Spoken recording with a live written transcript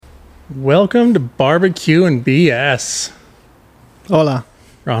Welcome to Barbecue and BS. Hola.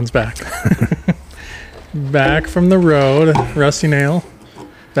 Ron's back. Back from the road. Rusty Nail,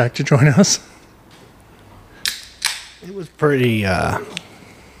 back to join us. It was pretty, I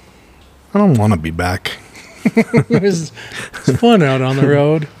don't want to be back. It's fun out on the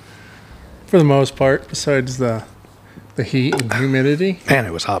road, for the most part, besides the heat and humidity. Man,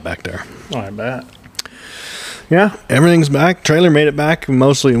 it was hot back there. Oh, I bet. Yeah, everything's back. Trailer made it back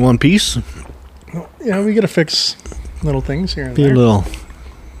mostly in one piece. Yeah, we got to fix little things here and Be a there. little,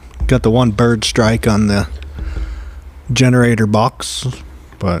 got the one bird strike on the generator box,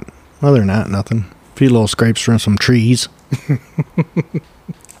 but other than that, nothing. A few little scrapes from some trees. You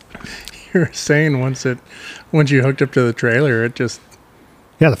were saying once you hooked up to the trailer, it just...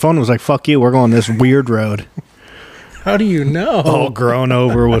 Yeah, the phone was like, fuck you, we're going this weird road. How do you know? All grown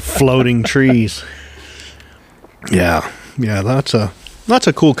over with floating trees. Yeah, that's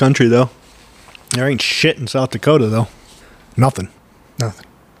a cool country, though. There ain't shit in South Dakota, though. Nothing. Nothing.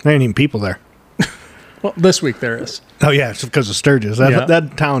 There ain't even people there. Well, this week there is. Oh, yeah, it's because of Sturgis. Yeah.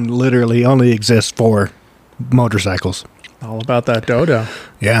 That town literally only exists for motorcycles. All about that dodo.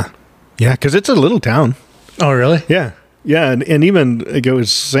 Yeah, because it's a little town. Oh, really? Yeah, and even, like I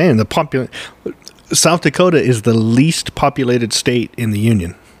was saying, South Dakota is the least populated state in the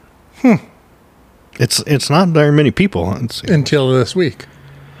Union. It's not very many people. Until this week.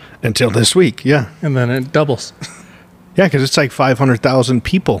 Until this week, yeah. And then it doubles. Yeah, because it's like 500,000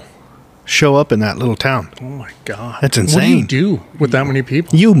 people show up in that little town. Oh, my God. That's What do you insane. do with that many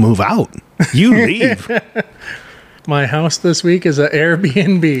people? You move out. You leave. My house this week is an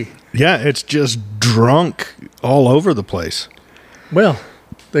Airbnb. Yeah, it's just drunk all over the place. Well,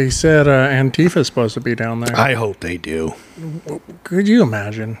 they said Antifa's supposed to be down there. I hope they do. Could you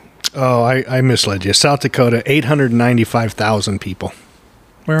imagine? Oh, I misled you. South Dakota, 895,000 people.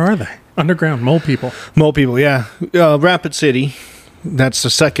 Where are they? Underground, mole people. Mole people, yeah. Rapid City, that's the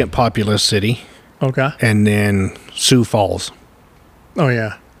second populous city. Okay. And then Sioux Falls Oh,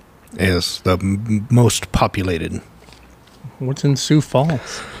 yeah. is the most populated. What's in Sioux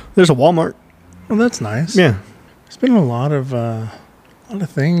Falls? There's a Walmart. Well, that's nice. Yeah. There's been a lot of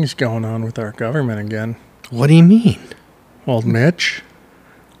things going on with our government again. What do you mean? Old Mitch.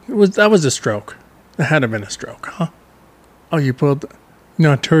 That was a stroke. That had to have been a stroke, huh? Oh, you pulled...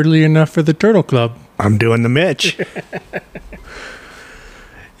 Not turtly enough for the Turtle Club. I'm doing the Mitch.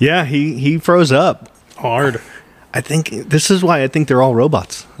 Yeah, he froze up. Hard. I think this is why I think they're all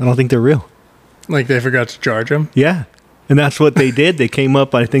robots. I don't think they're real. Like they forgot to charge him. Yeah. And that's what they did. They came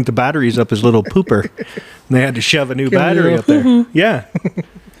up, I think the battery's up his little pooper. And they had to shove a new battery up there. Yeah.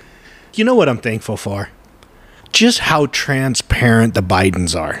 You know what I'm thankful for? Just how transparent the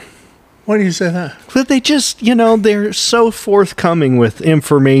Bidens are. Why do you say that? But they just, they're so forthcoming with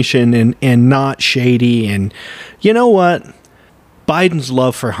information and not shady. And you know what? Biden's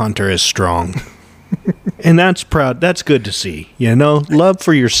love for Hunter is strong. And that's proud. That's good to see. Love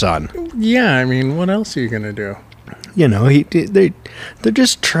for your son. Yeah, I mean, what else are you going to do? They're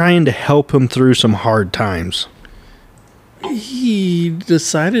just trying to help him through some hard times. He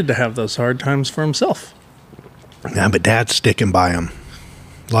decided to have those hard times for himself. Yeah, but Dad's sticking by him.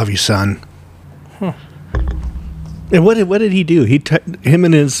 Love you, son. Huh. And what did he do?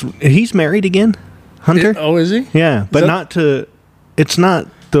 He's married again, Hunter. Oh, is he? Yeah, but it's not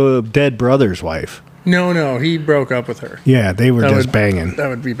the dead brother's wife. No, he broke up with her. Yeah, they were just banging. That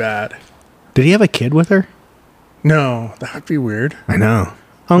would be bad. Did he have a kid with her? No, that would be weird. I know.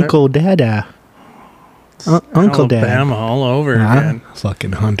 Uncle Dada. Uncle Dad. Alabama all over again.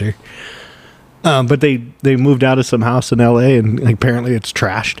 Fucking Hunter. But they moved out of some house in L.A. and apparently it's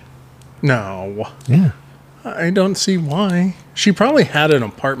trashed. No. Yeah. I don't see why. She probably had an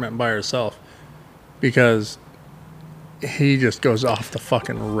apartment by herself because he just goes off the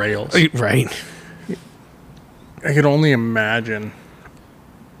fucking rails. Right. I could only imagine.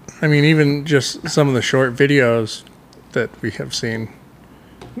 I mean, even just some of the short videos that we have seen.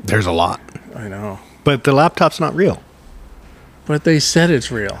 There's a lot. I know. But the laptop's not real. But they said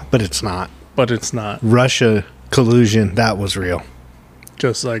it's real. But it's not. But it's not. Russia collusion, that was real.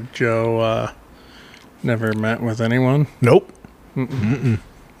 Just like Joe never met with anyone. Nope. Mm-mm.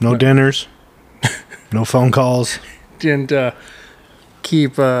 No dinners. No phone calls. Didn't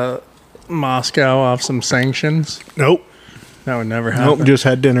keep Moscow off some sanctions. Nope. That would never happen. Nope, just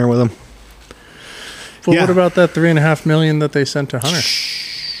had dinner with him. Well, Yeah. what about that $3.5 million that they sent to Hunter?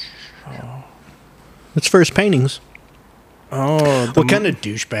 It's for his paintings. Oh, What kind of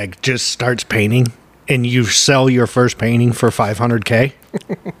douchebag just starts painting and you sell your first painting for $500K?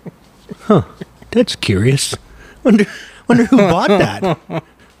 Huh. That's curious. Wonder who bought that.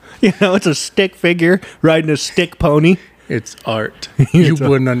 You know, it's a stick figure riding a stick pony. It's art. You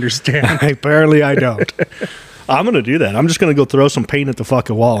wouldn't understand. Apparently I don't. I'm going to do that. I'm just going to go throw some paint at the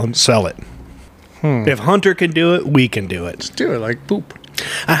fucking wall and sell it. If Hunter can do it, we can do it. Just do it like poop.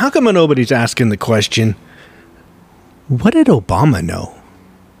 And how come nobody's asking the question, what did Obama know?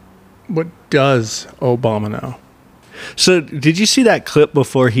 What does Obama know? So did you see that clip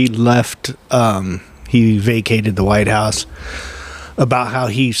before he left, he vacated the White House, about how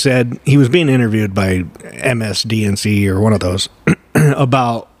he said, he was being interviewed by MSDNC or one of those,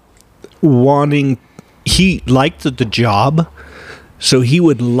 about wanting, he liked the job, so he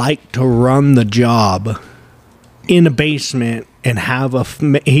would like to run the job in a basement and have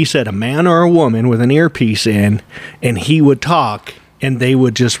he said a man or a woman with an earpiece in, and he would talk and they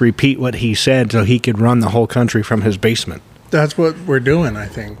would just repeat what he said so he could run the whole country from his basement. That's what we're doing, I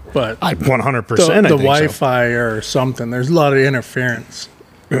think. But 100%. the Wi-Fi or something, there's a lot of interference.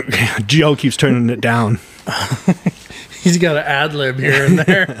 Joe keeps turning it down. He's got an ad-lib here and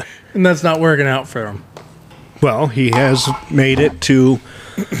there, and that's not working out for him. Well, he has made it to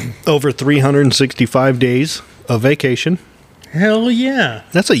over 365 days of vacation. Hell yeah.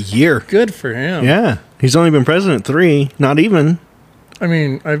 That's a year. Good for him. Yeah. He's only been president 3, not even. I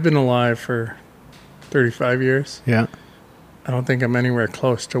mean, I've been alive for 35 years. Yeah. I don't think I'm anywhere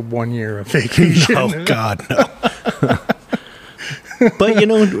close to 1 year of vacation. Oh, God, no. But, you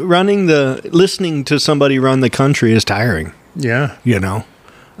know, listening to somebody run the country is tiring. Yeah. You know?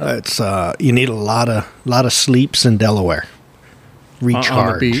 It's you need a lot of sleeps in Delaware. Recharge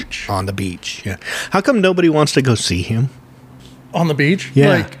on the beach. On the beach, yeah. How come nobody wants to go see him? On the beach? Yeah.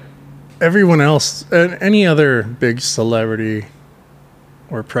 Like everyone else, any other big celebrity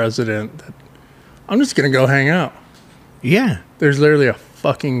or president, I'm just going to go hang out. Yeah. There's literally a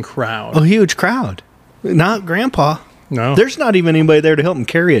fucking crowd. A huge crowd. Not Grandpa. No. There's not even anybody there to help him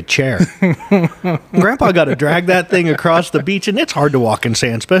carry a chair. Grandpa got to drag that thing across the beach, and it's hard to walk in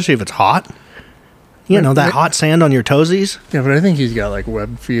sand, especially if it's hot. You know, that hot sand on your toesies. Yeah, but I think he's got like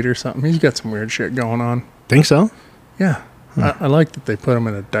web feet or something. He's got some weird shit going on. Think so? Yeah. I like that they put him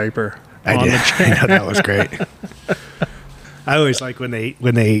in a diaper. I did. I know, that was great. I always like when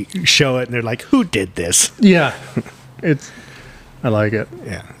they show it and they're like, "Who did this?" Yeah. I like it.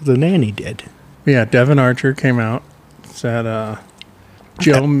 Yeah, the nanny did. Yeah, Devin Archer came out, said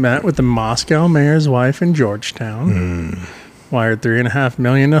Joe met with the Moscow mayor's wife in Georgetown, wired $3.5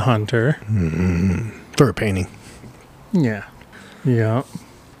 million to Hunter. For a painting. Yeah. Yeah.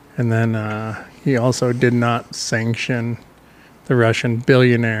 And then he also did not sanction the Russian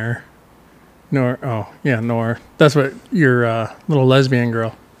billionaire, nor that's what your little lesbian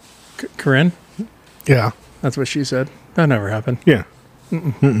girl, Corinne? Yeah. That's what she said. That never happened. Yeah.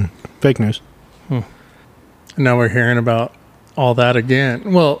 Fake news. And now we're hearing about all that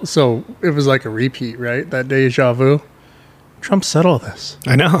again. Well, so it was like a repeat, right? That deja vu. Trump said all this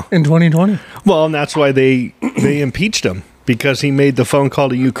I know. in 2020. Well, and that's why they impeached him, because he made the phone call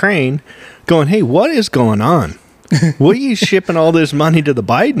to Ukraine going, "Hey, what is going on? What are you shipping all this money to the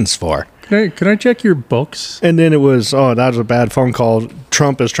Bidens for?" Can I check your books? And then it was, "Oh, that was a bad phone call.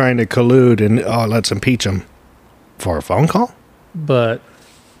 Trump is trying to collude, and let's impeach him." For a phone call? But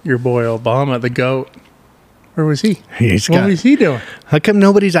your boy Obama, the GOAT, where was he? What was he doing? How come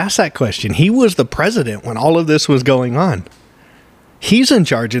nobody's asked that question? He was the president when all of this was going on. He's in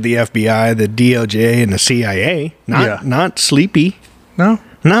charge of the FBI, the DOJ, and the CIA. Not Sleepy. No?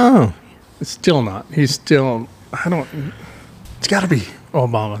 No. It's still not. He's still, it's got to be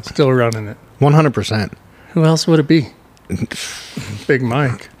Obama still running it. 100%. Who else would it be? Big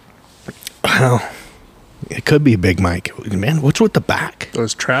Mike. Well, it could be Big Mike. Man, what's with the back?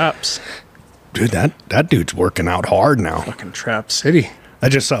 Those traps. Dude, that dude's working out hard now. Fucking Trap City. I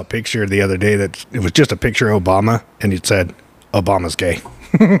just saw a picture the other day that it was just a picture of Obama, and it said, "Obama's gay."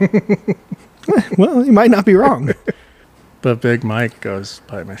 Well, he might not be wrong. But Big Mike goes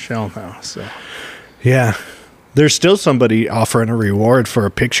by Michelle now, so. Yeah. There's still somebody offering a reward for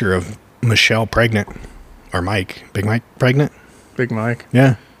a picture of Michelle pregnant. Or Mike. Big Mike pregnant? Big Mike.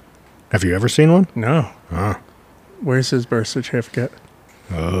 Yeah. Have you ever seen one? No. Oh. Where's his birth certificate?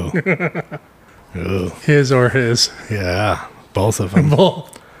 Oh. Oh. His or his. Yeah. Both of them.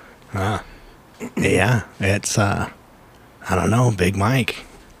 Both. Yeah. It's, I don't know, Big Mike.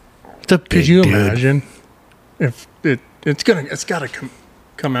 It's a big Could you dude. imagine if it's got to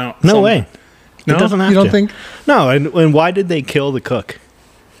come out? No way. No, It doesn't have you don't to. think? No, and why did they kill the cook?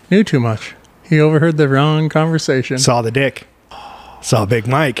 Knew too much. He overheard the wrong conversation. Saw the dick. Saw Big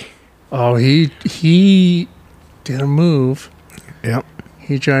Mike. Oh, he did a move. Yep.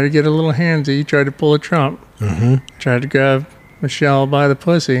 He tried to get a little handsy. He tried to pull a Trump. Mm-hmm. Tried to grab Michelle by the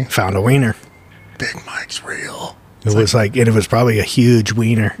pussy. Found a wiener. Big Mike's real. It was like, and it was probably a huge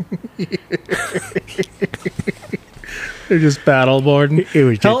wiener. They're just paddleboarding. It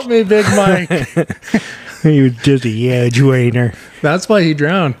was Help me, Big Mike. He was just a huge wiener. That's why he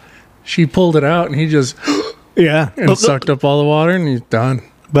drowned. She pulled it out and he just Yeah. and sucked up all the water and he's done.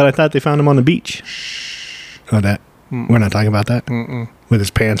 But I thought they found him on the beach. Oh, that. We're not talking about that? With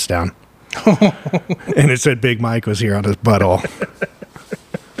his pants down. And it said Big Mike was here on his butthole.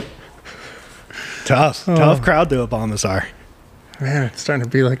 Tough crowd though, Obama's. Man, it's starting to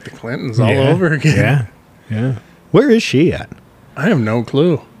be like the Clintons all over again. Yeah. Where is she at? I have no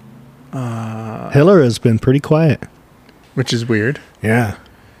clue. Hillary has been pretty quiet. Which is weird. Yeah.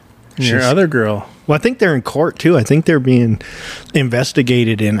 And your other girl. Well, I think they're in court too. I think they're being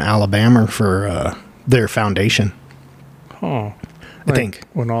investigated in Alabama for their foundation. Oh. I think.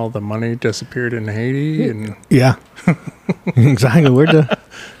 When all the money disappeared in Haiti and Yeah. Exactly.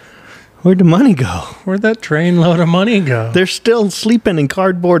 Where'd the money go? where'd that trainload of money go? They're still sleeping in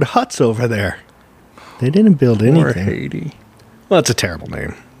cardboard huts over there. They didn't build Or anything. Haiti. Well, it's a terrible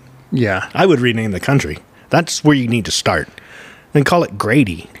name. Yeah. I would rename the country. That's where you need to start. And call it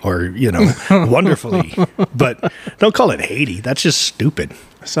Grady or, Wonderfully. But don't call it Haiti. That's just stupid.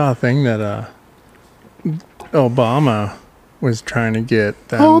 I saw a thing that Obama was trying to get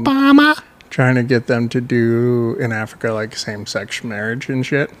them to do in Africa like same-sex marriage and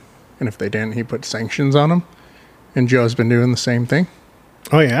shit. And if they didn't, he put sanctions on them. And Joe's been doing the same thing.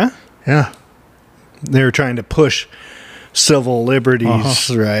 Oh, yeah? Yeah. They were trying to push civil liberties,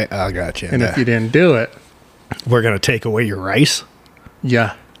 right? I got you. And if you didn't do it, we're going to take away your rice?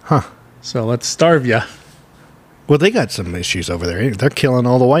 yeah. Huh. So let's starve you. Well, they got some issues over there. They're killing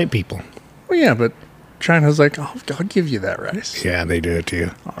all the white people. Well, yeah, but China's like, oh, I'll give you that rice. Yeah, they do it to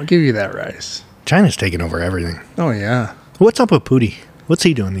you. I'll give you that rice. China's taking over everything. Oh, yeah. What's up with Pootie? What's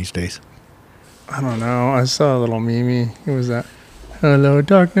he doing these days? I don't know. I saw a little meme. It was that, hello,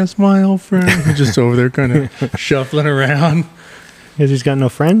 darkness, my old friend. He's just over there kind of shuffling around. Because he's got no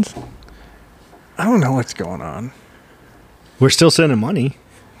friends? I don't know what's going on. We're still sending money.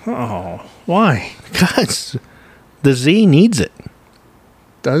 Oh, why? Because the Z needs it.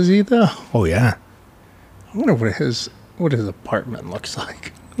 Does he, though? Oh, yeah. I wonder what his apartment looks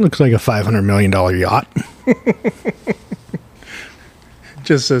like. Looks like a $500 million yacht.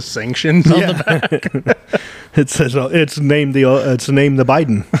 Just says sanctions on the back. It says it's named the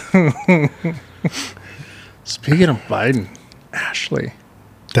Biden. Speaking of Biden, Ashley.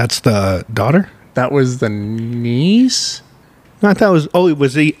 That's the daughter? That was the niece? No, I thought it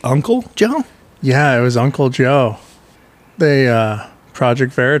was the Uncle Joe? Yeah, it was Uncle Joe. They,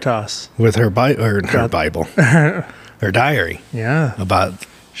 Project Veritas. With her Bible. Her diary. Yeah. About.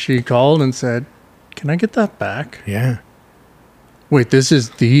 She called and said, can I get that back? Yeah. Wait, this is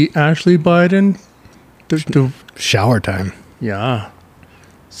the Ashley Biden? Shower time. Yeah.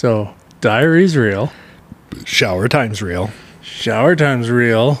 So, diary's real. Shower time's real. Shower time's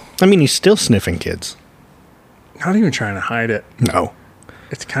real. I mean, he's still sniffing kids. Not even trying to hide it. No.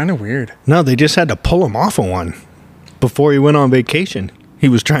 It's kind of weird. No, they just had to pull him off of one before he went on vacation. He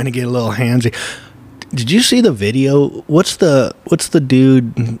was trying to get a little handsy. Did you see the video? What's the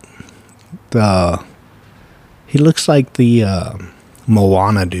dude? He looks like the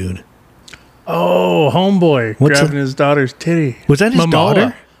Moana dude. Oh, homeboy grabbing his daughter's titty. Was that his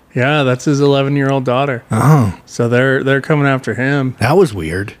daughter? Yeah, that's his 11-year-old daughter. Oh, so they're coming after him. That was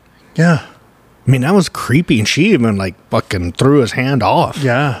weird. Yeah. I mean, that was creepy, and she even like fucking threw his hand off.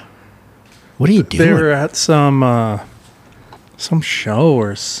 Yeah. What are you doing? They were at some show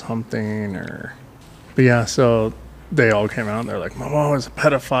or something, but yeah. So they all came out and they're like, "My mom is a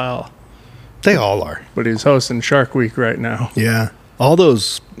pedophile." They all are. But he's hosting Shark Week right now. Yeah, all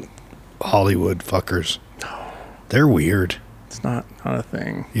those Hollywood fuckers. They're weird. It's not a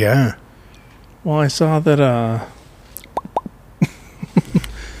thing. Yeah. Well, I saw that.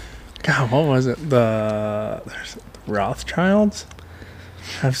 God, what was it? The Rothschilds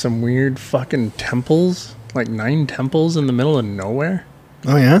have some weird fucking temples, like 9 temples in the middle of nowhere.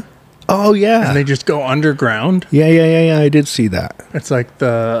 Oh yeah. Oh yeah. And they just go underground. Yeah. I did see that. It's like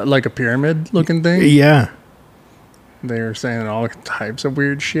a pyramid looking thing. Yeah. They were saying all types of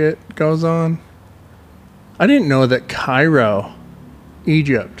weird shit goes on. I didn't know that Cairo,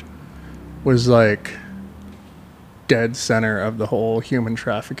 Egypt, was like dead center of the whole human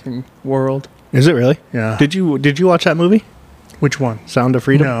trafficking world. Is it really? Yeah. Did you watch that movie? Which one? Sound of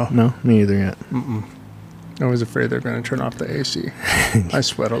Freedom? No, me either yet. I was afraid they're going to turn off the AC. I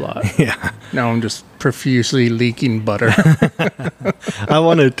sweat a lot. Yeah. Now I'm just profusely leaking butter. I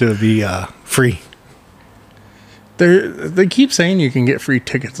want it to be free. They keep saying you can get free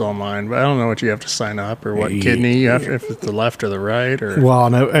tickets online, but I don't know what you have to sign up or what kidney you have, if it's the left or the right. Or Well,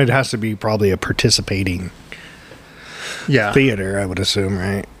 no, it has to be probably a participating theater, I would assume,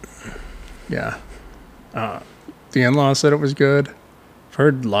 right? Yeah. The in-laws said it was good. I've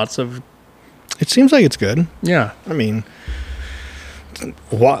heard lots of... It seems like it's good. Yeah. I mean,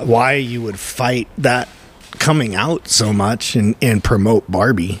 why you would fight that coming out so much and promote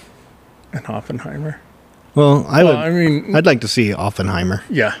Barbie? And Oppenheimer. Well, mean... I'd like to see Oppenheimer.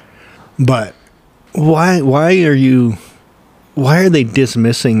 Yeah. But why are they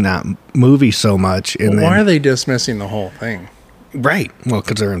dismissing that movie so much? And why are they dismissing the whole thing? Right. Well,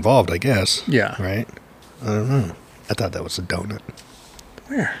 because they're involved, I guess. Yeah. Right? I don't know. I thought that was a donut.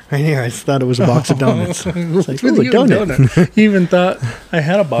 Where? I thought it was a box of donuts. It's like, With ooh, a you, donut. He even thought I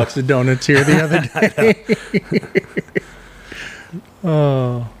had a box of donuts here the other day.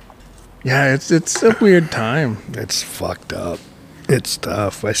 Oh. Yeah, it's a weird time. It's fucked up. It's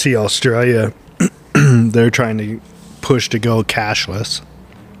tough. I see Australia, they're trying to push to go cashless.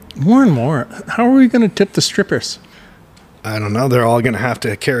 More and more. How are we going to tip the strippers? I don't know. They're all going to have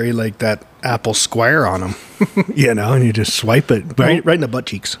to carry like that Apple Square on them, and you just swipe it right in the butt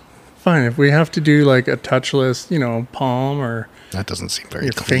cheeks. Fine. If we have to do like a touchless, palm or That doesn't seem very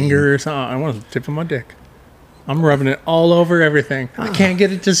your clean. finger or something, I want to tip of my dick. I'm rubbing it all over everything. I can't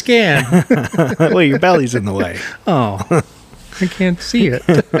get it to scan. Well, your belly's in the way. Oh, I can't see it.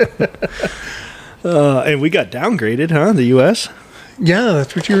 And we got downgraded, huh? The U.S. Yeah,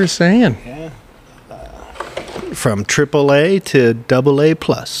 that's what you were saying. From AAA to AA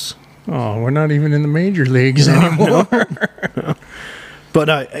plus. Oh, we're not even in the major leagues anymore. But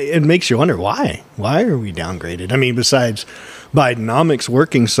it makes you wonder why. Why are we downgraded? I mean, besides Bidenomics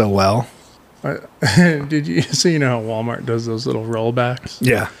working so well. Did you see how Walmart does those little rollbacks?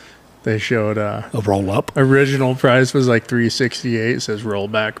 Yeah. They showed A roll up. original price was like $3.68. It says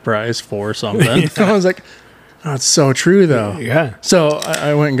rollback price for something. I was like, oh, it's so true though. Yeah. So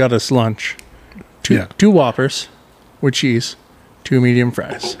I went and got us lunch. Two Whoppers with cheese, 2 medium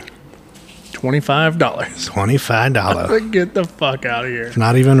fries. $25. $25. Like, get the fuck out of here.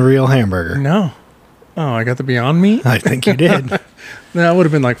 Not even a real hamburger. No. Oh, I got the Beyond Meat? I think you did. That would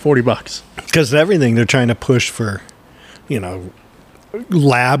have been like $40. Because everything they're trying to push for,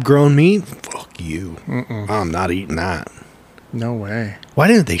 lab grown meat. Fuck you. I'm not eating that. No way.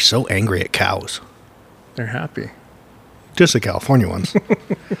 Why are they so angry at cows? They're happy. Just the California ones.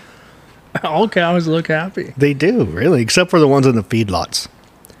 All cows look happy. They do, really, except for the ones in the feedlots.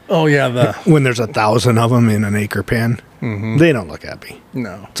 Oh, yeah, When there's 1,000 of them in an acre pen, they don't look happy.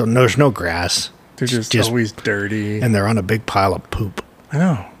 No. So there's no grass. They're just always dirty. And they're on a big pile of poop. I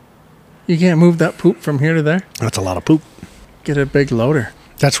know. You can't move that poop from here to there. That's a lot of poop. Get a big loader.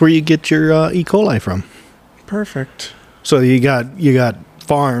 That's where you get your E. coli from. Perfect. So you got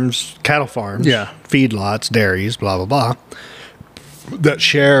farms, cattle farms, feedlots, dairies, blah, blah, blah, that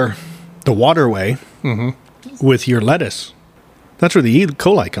share the waterway with your lettuce. That's where the E.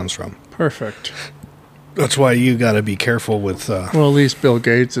 coli comes from. Perfect. That's why you got to be careful with... Well, at least Bill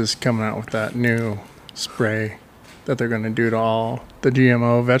Gates is coming out with that new spray that they're going to do to all the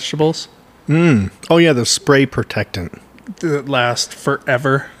GMO vegetables. Oh, yeah, the spray protectant. That last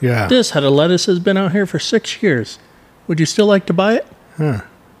forever. Yeah. This head of lettuce has been out here for 6 years. Would you still like to buy it?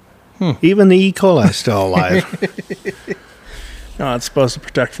 Even the E. coli is still alive. No, it's supposed to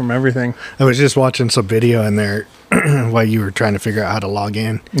protect from everything. I was just watching some video in there while you were trying to figure out how to log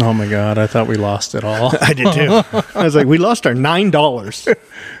in. Oh, my God. I thought we lost it all. I did, too. I was like, we lost our $9.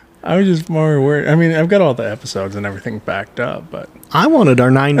 I was just more worried. I mean, I've got all the episodes and everything backed up, but... I wanted our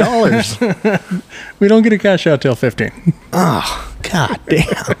 $9. We don't get a cash out till 15. Oh, God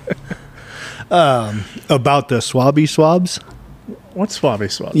damn. About the swabby swabs. What's swabby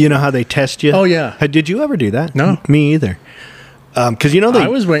swab? You know how they test you? Oh, yeah. Did you ever do that? No. Me either. Because I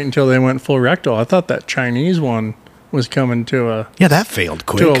was waiting until they went full rectal. I thought that Chinese one was coming to a that failed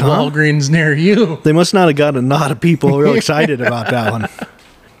quick. to a Walgreens near you. They must not have got a lot of people real excited about that one.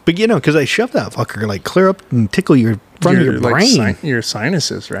 But because they shove that fucker like clear up and tickle your front of your brain, your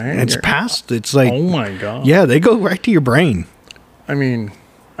sinuses, right? And it's past. It's like, oh my God. Yeah, they go right to your brain. I mean,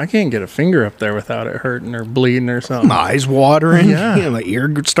 I can't get a finger up there without it hurting or bleeding or something. My eyes watering. Yeah. My ear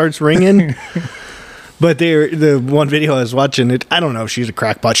starts ringing. But the one video I was watching, I don't know if she's a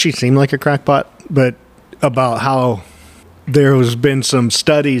crackpot. She seemed like a crackpot, but about how there has been some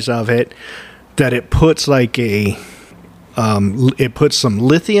studies of it that it puts like it puts some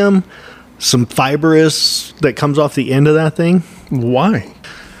lithium, some fibrous that comes off the end of that thing. Why?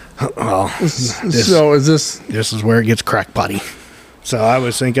 Well, So is this... This is where it gets crackpotty. So I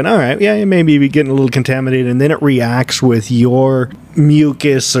was thinking, all right, yeah, maybe be getting a little contaminated, and then it reacts with your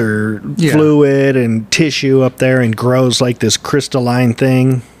mucus or Yeah. fluid and tissue up there and grows like this crystalline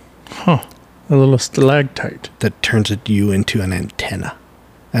thing Huh. A little stalactite. that turns you into an antenna.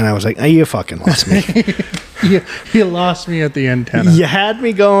 And I was like, oh, you fucking lost me. You lost me at the antenna. You had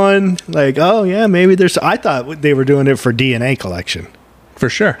me going like, oh, yeah, maybe there's... I thought they were doing it for DNA collection. For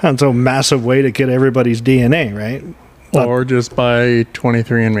sure. That's a massive way to get everybody's DNA, right? Or just by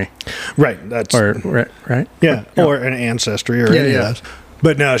 23andMe. Right. That's... Or, right? Yeah, or an ancestry or Yeah, any yeah. of those.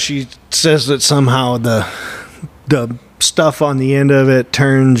 But no, she says that somehow the stuff on the end of it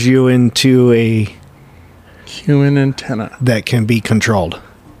turns you into a Human antenna. that can be controlled.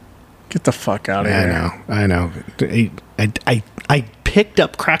 Get the fuck out of here. I know. I picked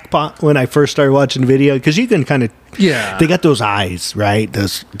up Crackpot when I first started watching the video because you can kind of Yeah. they got those eyes, right?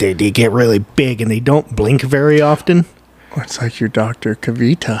 Those they get really big and they don't blink very often. It's like your doctor,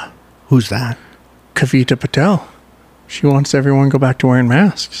 Kavita. Who's that? Kavita Patel. She wants everyone to go back to wearing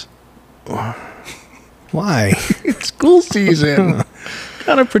masks. Why? It's school season.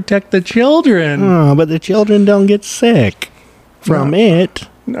 Gotta protect the children. Oh, but the children don't get sick from it.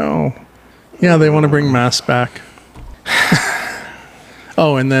 No. Yeah, they want to bring masks back.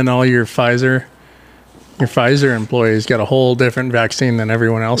 Oh, and then all your Pfizer employees got a whole different vaccine than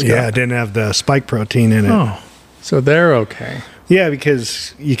everyone else Yeah, got. it didn't have the spike protein in it. Oh, so they're okay. Yeah,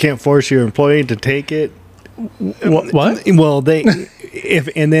 because you can't force your employee to take it. What? Well,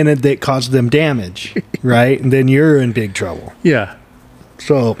 and then it caused them damage, right? And then you're in big trouble. Yeah.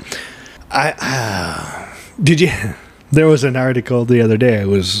 So, did you? There was an article the other day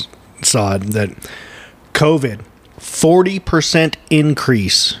saw that COVID 40%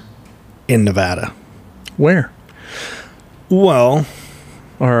 increase in Nevada. Where? Well,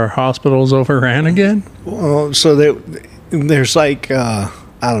 Are our hospitals overran again? so there's like I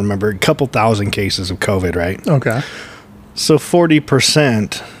don't remember, a couple thousand cases of COVID, right? Okay. So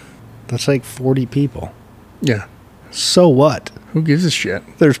 40%, that's like 40 people. Yeah. So what? Who gives a shit?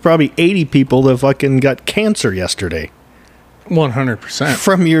 There's probably 80 people that fucking got cancer yesterday 100%.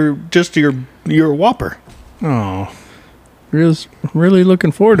 from your Whopper. Oh. Really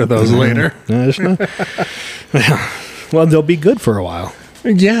looking forward to those later. Well, they'll be good for a while.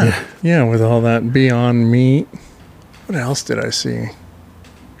 Yeah. Yeah, with all that Beyond Meat. What else did I see?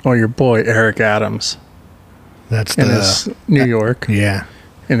 Oh, your boy, Eric Adams. That's In his New York. yeah.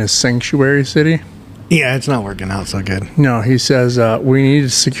 In his sanctuary city. Yeah, it's not working out so good. No, he says we need to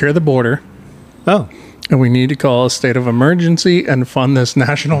secure the border. Oh, And we need to call a state of emergency and fund this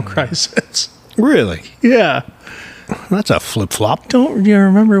national crisis. really? Yeah. That's a flip-flop. Don't you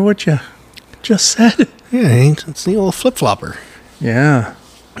remember what you just said? Yeah, it's the old flip-flopper. Yeah.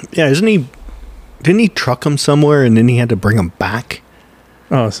 Yeah, didn't he truck him somewhere and then he had to bring him back?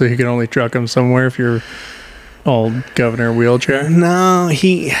 Oh, so you can only truck him somewhere if you're old governor wheelchair? No,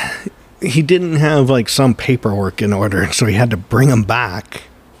 he didn't have like some paperwork in order, so he had to bring him back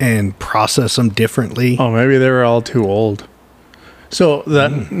and process them differently. Oh, maybe they were all too old. So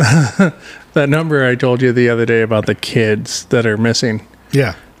that that number I told you the other day about the kids that are missing,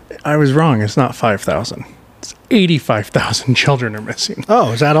 Yeah. I was wrong. It's not 5,000. It's 85,000 children are missing.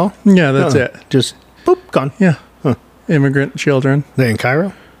 Oh, is that all? Yeah, that's Oh, it. Just boop, gone. Yeah. Immigrant children. They in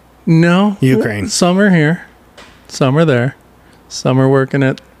Cairo? No. Ukraine. Some are here. Some are there. Some are working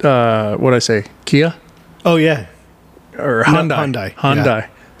at, what'd I say, Kia? Oh, yeah. Or No, Hyundai. Hyundai, yeah.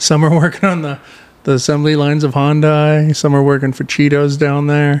 Some are working on the assembly lines of Hyundai. Some are working for Cheetos down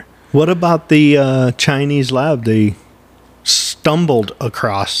there. What about the Chinese lab they stumbled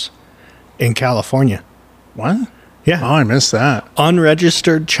across in California? What? Oh, Yeah. I missed that.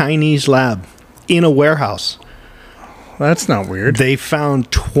 Unregistered Chinese lab in a warehouse. That's not weird. They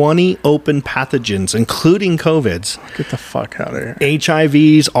found 20 open pathogens, including COVIDs, Get the fuck out of here.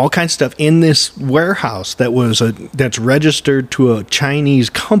 HIVs, all kinds of stuff in this warehouse that's registered to a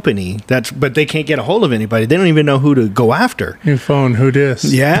Chinese company. But they can't get a hold of anybody. They don't even know who to go after. New phone, who dis?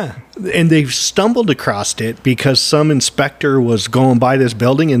 Yeah. And they stumbled across it because some inspector was going by this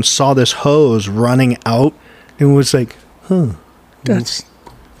building and saw this hose running out and was like, That's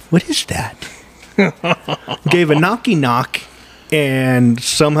what is that? Gave a knock and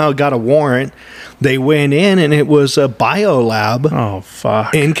somehow got a warrant. They went in and it was a bio lab oh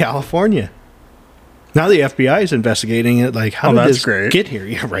fuck. in California. Now the FBI is investigating it. Like, how Oh, did that's this great. get here?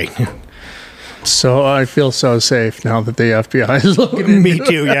 Yeah, right. So I feel so safe now that the FBI is looking at Me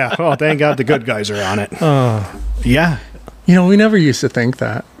too. Yeah. Oh, thank God the good guys are on it. Yeah. You know, we never used to think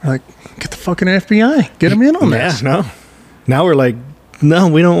that. We're like, get the fucking FBI. Get them in on Yeah. this. No. Now we're like, no,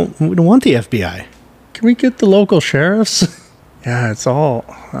 we don't want the FBI. Can we get the local sheriffs? Yeah, it's all,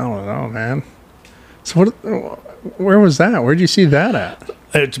 I don't know, man. So where was that? Where'd you see that at?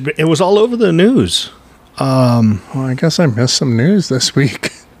 It was all over the news. Well, I guess I missed some news this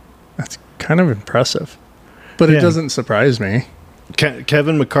week. That's kind of impressive. But it Yeah. doesn't surprise me.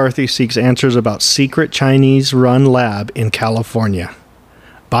 Kevin McCarthy seeks answers about secret Chinese-run lab in California.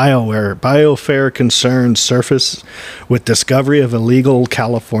 Biofair concerns surface with discovery of illegal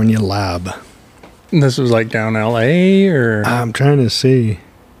California lab. And this was like down LA or? I'm trying to see.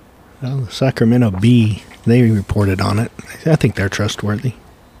 Well, the Sacramento Bee, they reported on it. I think they're trustworthy.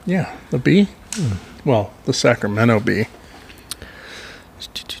 Yeah, the Bee? Well, the Sacramento Bee.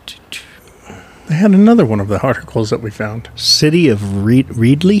 They had another one of the articles that we found. City of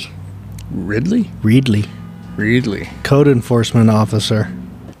Reedley? Ridley? Reedley. Code enforcement officer.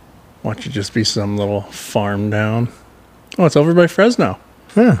 Why don't you just be some little farm down? Oh, it's over by Fresno.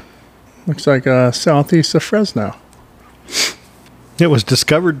 Huh. Looks like southeast of Fresno. It was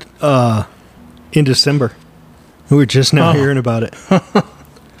discovered in December. We're just now hearing about it.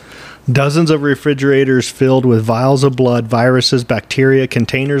 Dozens of refrigerators filled with vials of blood, viruses, bacteria,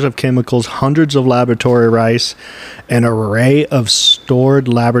 containers of chemicals, hundreds of laboratory rice, and an array of stored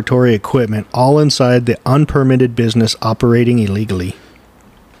laboratory equipment, all inside the unpermitted business operating illegally.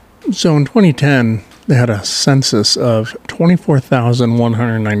 So in 2010, they had a census of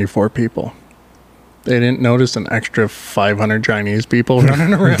 24,194 people. They didn't notice an extra 500 Chinese people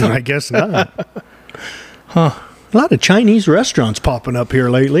running around. I guess not. Huh. A lot of Chinese restaurants popping up here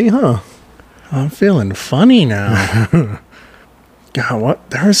lately, huh? I'm feeling funny now. God, what?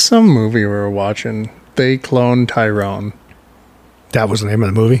 There's some movie we were watching. They cloned Tyrone. That was the name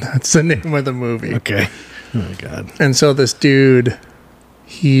of the movie? That's the name of the movie. Okay. Oh, my God. And so this dude,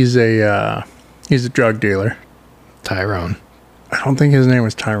 he's a drug dealer. Tyrone. I don't think his name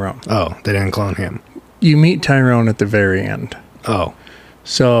was Tyrone. Oh, they didn't clone him. You meet Tyrone at the very end. Oh.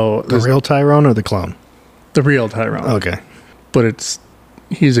 So The real Tyrone or the clone? the real Tyrone. Okay. But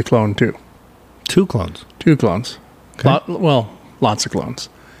he's a clone too. 2 clones. 2 clones. Okay. Lots of clones.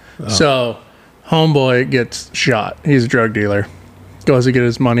 So homeboy gets shot. He's a drug dealer. Goes to get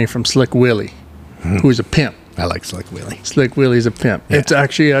his money from Slick Willie, who's a pimp. I like Slick Willie. Slick Willie's a pimp. Yeah. It's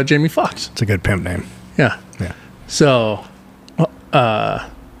actually Jamie Foxx. It's a good pimp name. Yeah. Yeah. So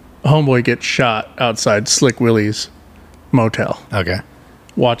homeboy gets shot outside Slick Willie's motel. Okay.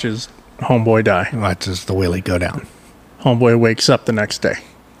 Watches homeboy die. Watches the Willie go down. Homeboy wakes up the next day.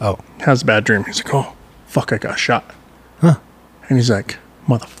 Oh. Has a bad dream. He's like, oh, fuck, I got shot. Huh. And he's like,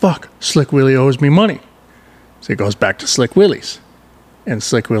 motherfucker, Slick Willie owes me money. So he goes back to Slick Willie's. And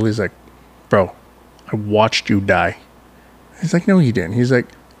Slick Willie's like, bro, I watched you die. He's like, no, you didn't. He's like,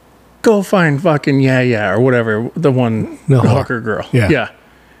 go find fucking yeah, or whatever, the one No. hooker girl. Yeah.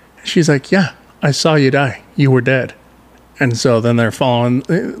 She's like, yeah, I saw you die. You were dead. And so then they're following,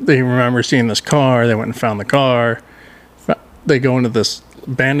 they remember seeing this car. They went and found the car. They go into this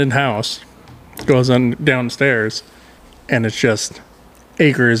abandoned house, goes on downstairs, and it's just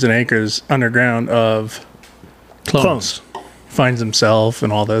acres and acres underground of clones. Finds himself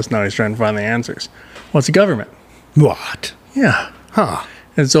and all this. Now he's trying to find the answers. Well, it's the government. What? Yeah. Huh.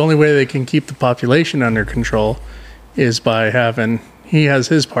 And it's the only way they can keep the population under control is by he has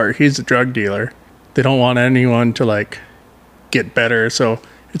his part. He's a drug dealer. They don't want anyone to get better. So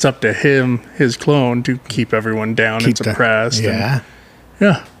it's up to him, his clone, to keep everyone down and suppressed. Yeah.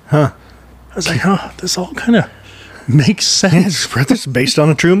 Yeah. Huh. I was like, this all kind of makes sense. This is based on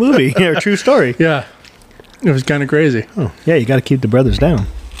a true movie or a true story. Yeah. It was kind of crazy. Oh, yeah, you got to keep the brothers down.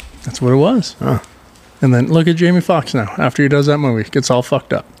 That's what it was. Oh. And then look at Jamie Foxx now. After he does that movie, gets all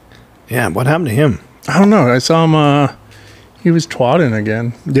fucked up. Yeah, what happened to him? I don't know. I saw him, he was twatting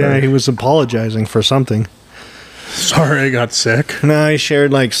again. Yeah, he was apologizing for something. Sorry I got sick. No, he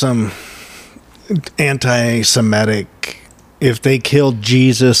shared some anti-Semitic, if they killed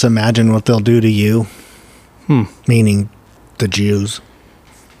Jesus, imagine what they'll do to you. Meaning the Jews.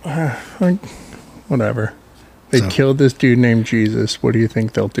 Whatever. They killed this dude named Jesus. What do you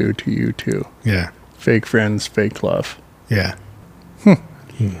think they'll do to you too? Yeah. Fake friends, fake love. Yeah.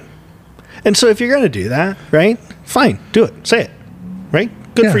 And so if you're going to do that, right? Fine, do it. Say it. Right?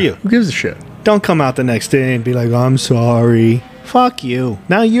 Good for you. Who gives a shit? Don't come out the next day and be like, I'm sorry. Fuck you.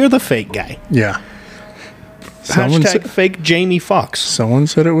 Now you're the fake guy. Yeah. Hashtag fake Jamie Foxx. Someone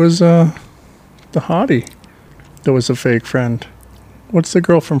said it was the hottie that was a fake friend. What's the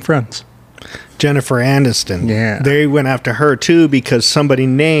girl from Friends? Jennifer Aniston. Yeah. They went after her too because somebody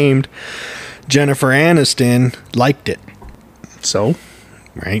named Jennifer Aniston liked it. So?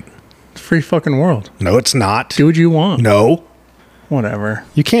 Right? Free fucking world. No, it's not. Do what you want. No. Whatever.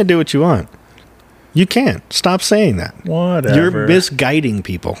 You can't do what you want. You can't. Stop saying that. Whatever. You're misguiding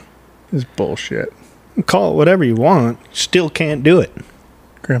people. It's bullshit. Call it whatever you want. Still can't do it.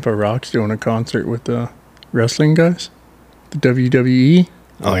 Grandpa Rock's doing a concert with the wrestling guys. The WWE.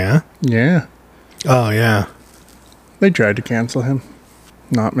 Oh, yeah? Yeah. Oh, yeah. They tried to cancel him.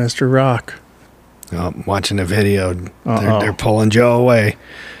 Not Mr. Rock. Oh, I'm watching a video. They're pulling Joe away.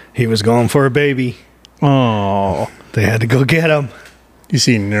 He was going for a baby. Oh. They had to go get him. You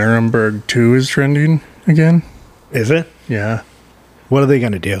see Nuremberg 2 is trending again? Is it? Yeah. What are they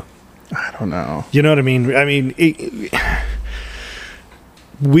going to do? I don't know. You know what I mean? I mean,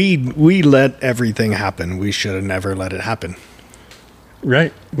 we let everything happen. We should have never let it happen.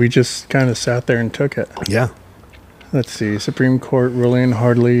 Right. We just kind of sat there and took it. Yeah. Let's see. Supreme Court ruling.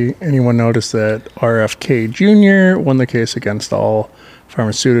 Hardly anyone noticed that RFK Jr. won the case against all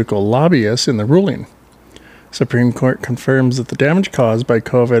pharmaceutical lobbyists in the ruling. Supreme Court confirms that the damage caused by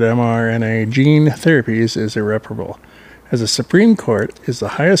COVID mRNA gene therapies is irreparable. As the Supreme Court is the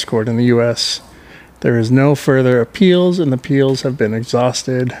highest court in the U.S., there is no further appeals, and the appeals have been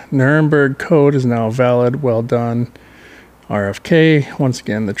exhausted. Nuremberg Code is now valid. Well done, RFK. Once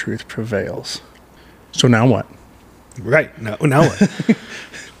again, the truth prevails. So now what? Right. Now what?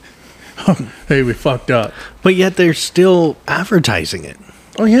 Hey, we fucked up. But yet they're still advertising it.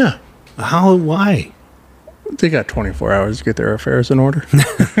 Oh, yeah. How? Why? They got 24 hours to get their affairs in order.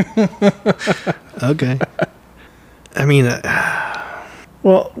 Okay. I mean,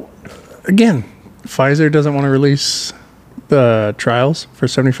 Well, again, Pfizer doesn't want to release the trials for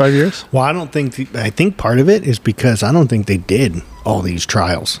 75 years. well, I don't think. I think part of it is because I don't think they did all these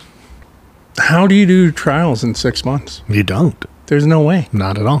trials. How do you do trials in 6 months? You don't. There's no way.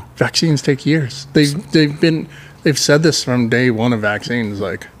 Not at all. Vaccines take years. They've said this from day one of vaccines.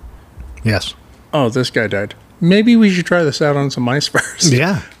 Like, Yes. oh, this guy died. Maybe we should try this out on some mice first.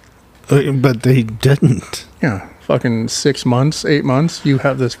 Yeah. But they didn't. Yeah, fucking 6 months, 8 months. You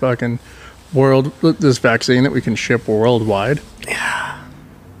have this fucking this vaccine that we can ship worldwide. Yeah.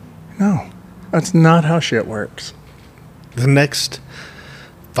 No, that's not how shit works. The next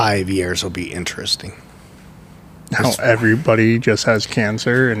 5 years will be interesting. How everybody just has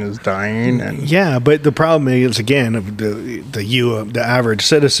cancer and is dying, and Yeah, but the problem is again the average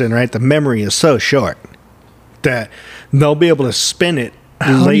citizen, right? The memory is so short that they'll be able to spin it how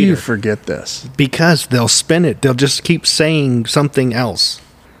do you later forget this, because they'll spin it. They'll just keep saying something else.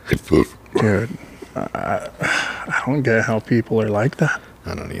 dude? I don't get how people are like that.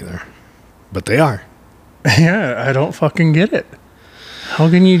 I don't either, but they are. Yeah, I don't fucking get it. How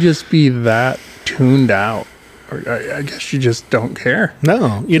can you just be that tuned out? Or I guess you just don't care.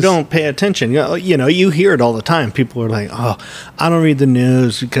 No, you don't pay attention. You know, you hear it all the time. People are like, "Oh, I don't read the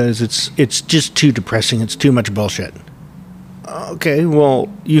news because it's just too depressing. It's too much bullshit." Okay, well,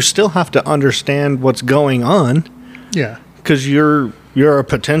 you still have to understand what's going on Yeah, because you're a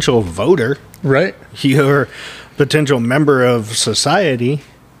potential voter. right. You're a potential member of society.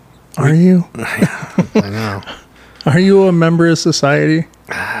 Are you? I know. Are you a member of society?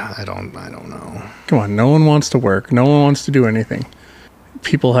 I don't know. Come on, no one wants to work. No one wants to do anything.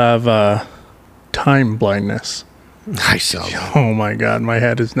 People have time blindness. I saw that. Oh my god, my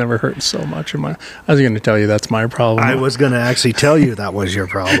head has never hurt so much. I was going to tell you that's my problem. I was going to actually tell you that was your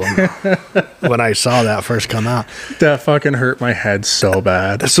problem when I saw that first come out. That fucking hurt my head so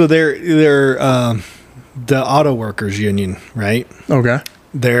bad. So they're the auto workers union, right? Okay.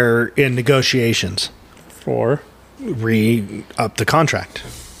 They're in negotiations. For Up the contract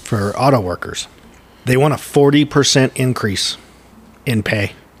for auto workers. They want a 40% increase in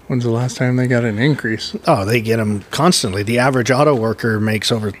pay. when's the last time they got an increase? Oh, they get them constantly. The average auto worker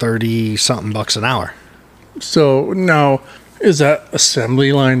makes over 30 something bucks an hour. So now, is that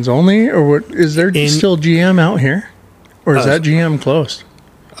assembly lines only, or what? Is there still GM out here, or is that GM closed?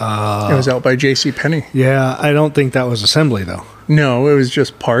 It was out by J.C. Penney. Yeah, I don't think that was assembly though. No, it was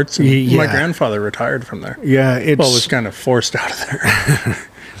just parts. And Yeah. My grandfather retired from there. Yeah, it's Well, it was kind of forced out of there.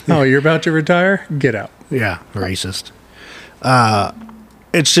 Oh, you're about to retire? Get out. yeah, racist.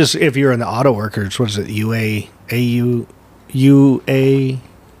 It's just if you're in the auto workers, what is it? UAW?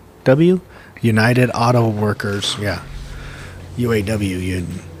 United Auto Workers. Yeah. UAW union.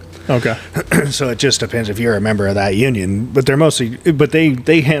 Okay. So it just depends if you're a member of that union, but they're mostly, but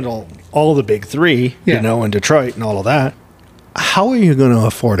they handle all the big three, Yeah. you know, in Detroit and all of that. How are you going to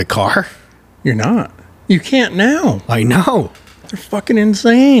afford a car? You're not. You can't now. I know. They're fucking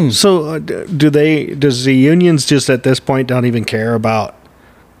insane. So does the unions just at this point don't even care about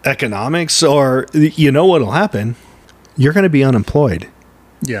economics, or you know what'll happen? You're going to be unemployed.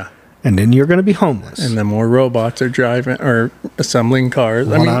 Yeah. And then you're going to be homeless. And then more robots are driving or assembling cars.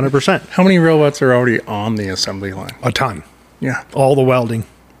 100%. How many robots are already on the assembly line? A ton. Yeah. All the welding.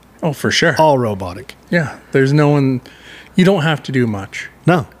 Oh, for sure. All robotic. Yeah. There's no one. You don't have to do much.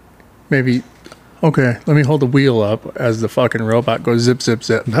 No. Maybe. Okay, let me hold the wheel up as the fucking robot goes zip, zip,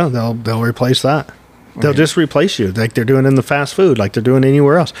 zip. No, they'll replace that. They'll just replace you like they're doing in the fast food, like they're doing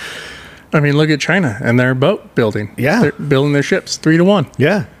anywhere else. I mean, look at China and their boat building. Yeah. They're building their ships 3-1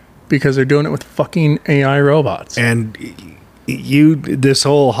 Yeah. because they're doing it with fucking AI robots. And this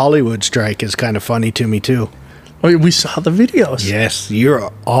whole Hollywood strike is kind of funny to me too. Oh, we saw the videos. Yes,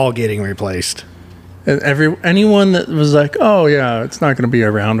 you're all getting replaced. And anyone that was like, oh, yeah, it's not going to be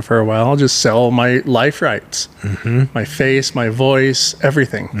around for a while. I'll just sell my life rights. Mm-hmm. My face, my voice,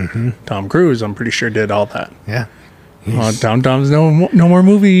 everything. Mm-hmm. Tom Cruise, I'm pretty sure, did all that. Yeah. Tom's no more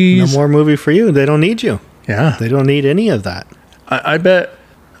movies. No more movie for you. They don't need you. Yeah. They don't need any of that. I bet,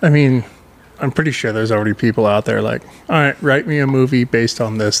 I mean, I'm pretty sure there's already people out there like, all right, write me a movie based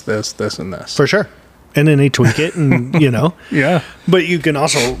on this, and this. For sure. And then they tweak it and, Yeah. But you can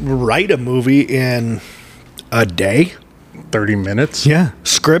also write a movie in a day. 30 minutes. Yeah.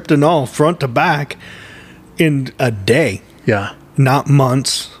 Script and all, front to back, in a day. Yeah. Not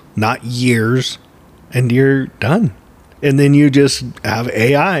months, not years. And you're done. And then you just have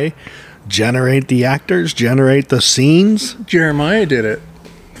AI generate the actors, generate the scenes. Jeremiah did it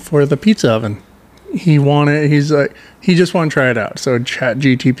for the pizza oven. He just wanted to try it out. So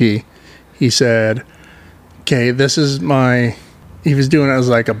ChatGTP, he said, okay, this is he was doing it as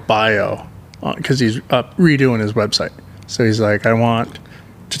like a bio because he's redoing his website. So he's like, I want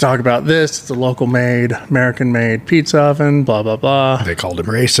to talk about this. It's a local made, American made pizza oven, blah, blah, blah. They called him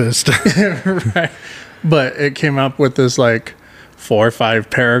racist. Right. But it came up with this like 4 or 5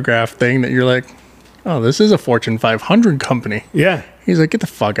 paragraph thing that you're like, oh, this is a Fortune 500 company. Yeah. He's like, get the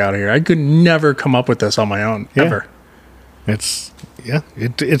fuck out of here. I could never come up with this on my own, ever. It's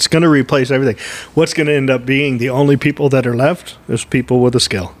going to replace everything. What's going to end up being the only people that are left is people with a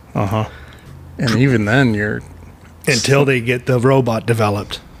skill. Uh-huh. And even then, you're... Until they get the robot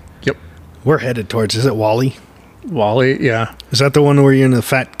developed. Yep. We're headed towards, is it WALL-E? WALL-E, yeah. Is that the one where you're in the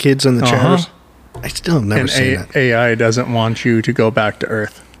fat kids in the chairs? I still have never seen it. AI doesn't want you to go back to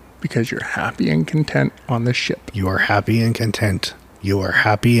Earth because you're happy and content on the ship. You are happy and content. You are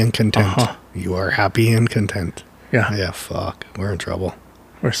happy and content. Uh-huh. You are happy and content. Yeah. Yeah, fuck. We're in trouble.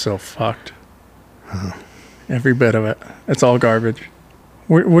 We're so fucked. Every bit of it. It's all garbage.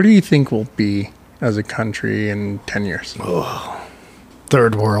 Where do you think we'll be as a country in 10 years?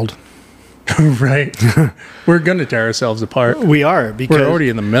 Third world. Right. We're going to tear ourselves apart. We are, because we're already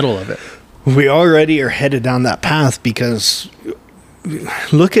in the middle of it. We already are headed down that path because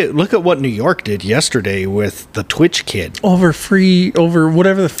look at what New York did yesterday with the Twitch kid. Over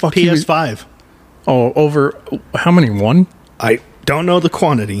whatever the fuck PS5. Over how many? 1? I don't know the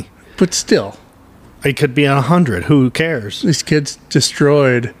quantity. But still. It could be 100. Who cares? These kids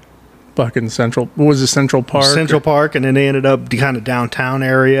destroyed fucking Central Park? Central Park, and then they ended up kind of downtown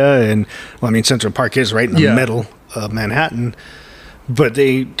area. And, Central Park is right in the middle of Manhattan. But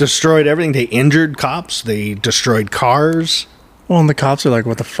they destroyed everything. They injured cops. They destroyed cars. Well, and the cops are like,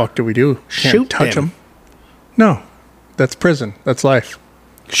 what the fuck do we do? Can't touch them. No. That's prison. That's life.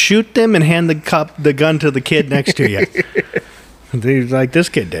 Shoot them and hand the gun to the kid next to you. They're like, this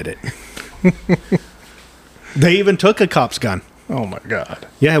kid did it. They even took a cop's gun. Oh, my God.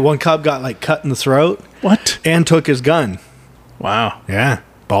 Yeah, one cop got, cut in the throat. What? And took his gun. Wow. Yeah,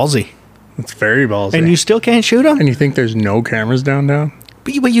 ballsy. It's very ballsy. And you still can't shoot him? And you think there's no cameras downtown?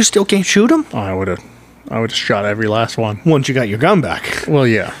 But you still can't shoot him? Oh, I would have shot every last one. Once you got your gun back. Well,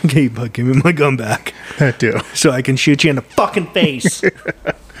 yeah. Okay, but give me my gun back. That too. So I can shoot you in the fucking face.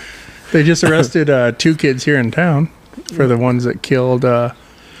 They just arrested 2 kids here in town for the ones that killed the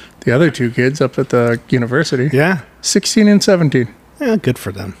other 2 kids up at the university. Yeah. 16 and 17. Yeah, good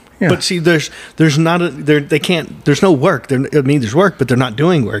for them. Yeah. But see, there's no work. There's work, but they're not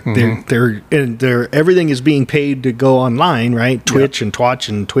doing work. Mm-hmm. They're everything is being paid to go online, right? Twitch and Twatch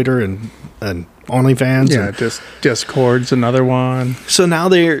and Twitter and OnlyFans. Yeah, just Discord's another one. So now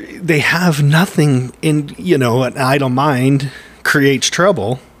they have nothing in, an idle mind creates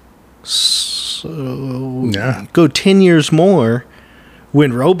trouble. So go 10 years more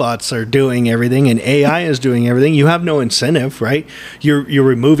when robots are doing everything and AI is doing everything. You have no incentive, right? You're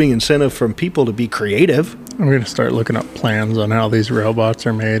removing incentive from people to be creative. I'm going to start looking up plans on how these robots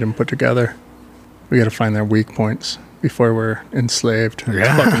are made and put together. We got to find their weak points before we're enslaved.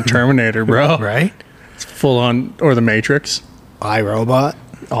 Yeah. It's fucking Terminator, bro. Right? It's full on, or the Matrix. iRobot.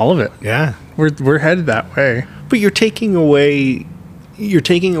 All of it. Yeah. We're headed that way. But you're taking away you're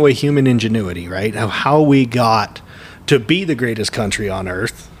taking away human ingenuity, right? Of how we got to be the greatest country on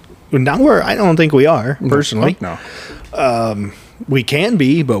earth. Now I don't think we are, personally. No. We can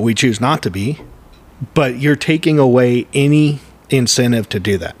be, but we choose not to be. But you're taking away any incentive to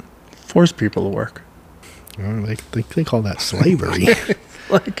do that. Force people to work. They call that slavery.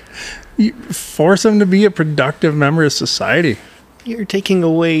 Like, you force them to be a productive member of society. You're taking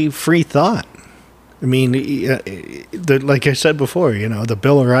away free thought. I mean, like I said before, the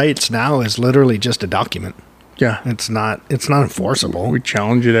Bill of Rights now is literally just a document. Yeah. It's not enforceable. We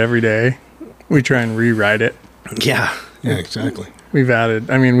challenge it every day. We try and rewrite it. Yeah, exactly. We've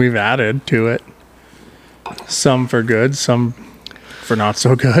added to it. Some for good, some for not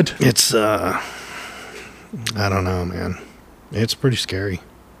so good. It's, I don't know, man. It's pretty scary.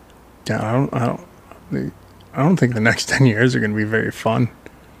 Yeah, I don't think the next 10 years are going to be very fun.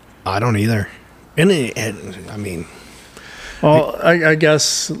 I don't either. I mean... Well, I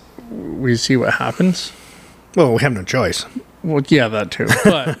guess we see what happens. Well, we have no choice. Well, yeah, that too.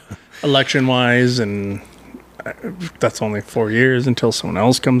 But election-wise, and that's only 4 years until someone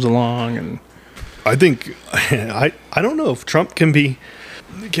else comes along. And I think... I don't know if Trump can be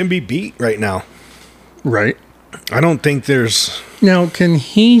beat right now. Right. I don't think there's... Now, can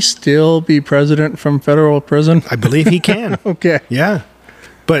he still be president from federal prison? I believe he can. Okay. Yeah.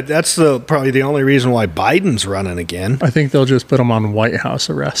 But that's probably the only reason why Biden's running again. I think they'll just put him on White House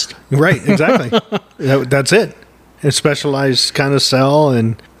arrest. Right, exactly. That's it. A specialized kind of cell,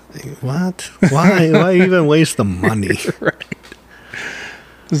 and what? Why even waste the money? Right.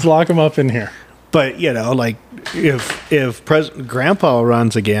 Just lock him up in here. But, like, if President Grandpa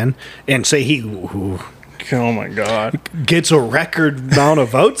runs again, and say he... Oh my God. Gets a record amount of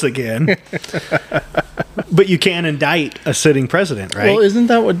votes again. But you can't indict a sitting president, right? Well, isn't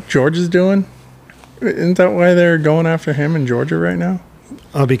that what Georgia's doing? Isn't that why they're going after him in Georgia right now?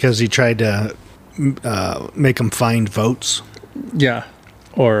 Oh, because he tried to make them find votes? Yeah.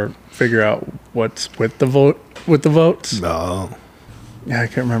 Or figure out what's with the votes. No. Yeah, I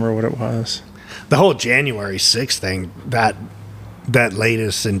can't remember what it was. The whole January 6th thing, that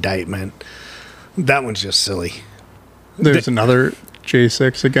latest indictment, that one's just silly. There's another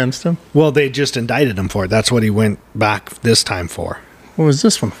J6 against him? Well, they just indicted him for it. That's what he went back this time for. What was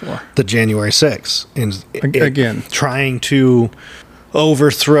this one for? The January 6th. Again. Trying to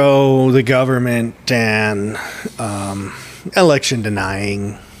overthrow the government and election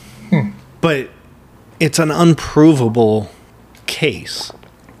denying. But it's an unprovable case.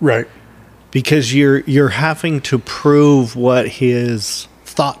 Right. Because you're having to prove what his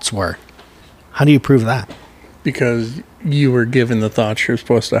thoughts were. How do you prove that? Because you were given the thoughts you're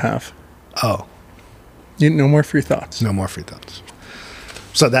supposed to have. Oh. No more free thoughts. No more free thoughts.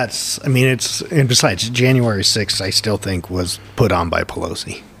 So and besides, January 6th, I still think was put on by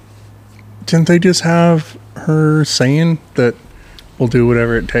Pelosi. Didn't they just have her saying that we'll do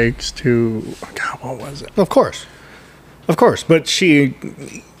whatever it takes to... God, what was it? Of course. But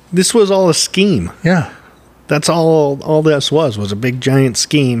this was all a scheme. Yeah. That's all this was a big giant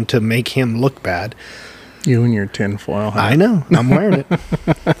scheme to make him look bad. You and your tinfoil hat. I know. I'm wearing it.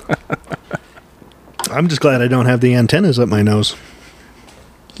 I'm just glad I don't have the antennas up my nose.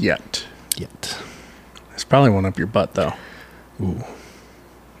 Yet. There's probably one up your butt, though. Ooh.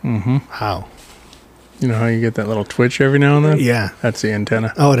 Mm-hmm. How? You know how you get that little twitch every now and then? Yeah. That's the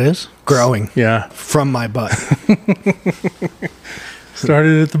antenna. Oh, it is? Growing. Yeah. From my butt.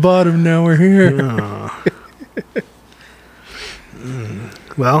 Started at the bottom, now we're here. Oh.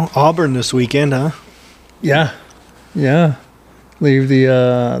 Well, Auburn this weekend, huh? Yeah. Leave the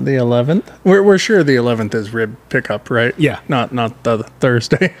 11th. We're sure the 11th is rib pickup, right? Yeah. Not the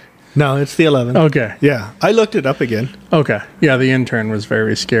Thursday. No, it's the 11th. Okay. Yeah. I looked it up again. Okay. Yeah, the intern was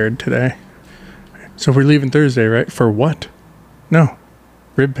very scared today. So we're leaving Thursday, right? For what? No.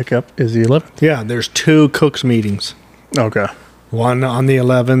 Rib pickup is the 11th. Yeah, there's 2 cooks meetings. Okay. One on the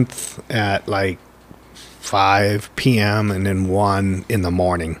 11th at like 5 p.m. and then one in the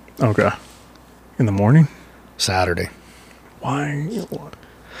morning. Okay. In the morning? Saturday. Why?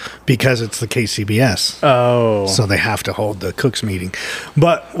 Because it's the KCBS. Oh. So they have to hold the cooks meeting.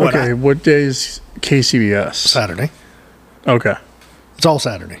 But what day is KCBS? Saturday. Okay. It's all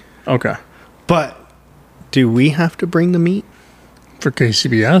Saturday. Okay. But do we have to bring the meat? For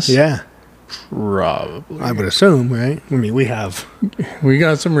KCBS? Yeah. Probably. I would assume, right? I mean, we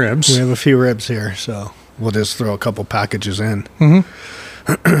got some ribs. We have a few ribs here, so we'll just throw a couple packages in.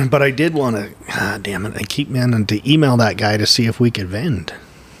 Mm-hmm. But I did want to, damn it, I keep meaning to email that guy to see if we could vend.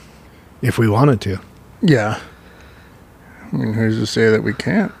 If we wanted to. Yeah. I mean, who's to say that we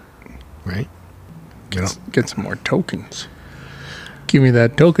can't? Right? Get some more tokens. Give me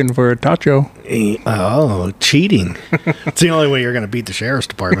that token for a tacho. Oh, cheating. It's the only way you're going to beat the sheriff's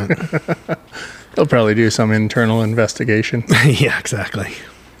department. They'll probably do some internal investigation. Yeah, exactly.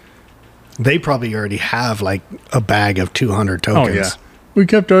 They probably already have like a bag of 200 tokens. Oh, yeah. We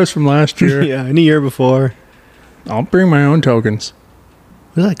kept ours from last year. Yeah, and the year before. I'll bring my own tokens.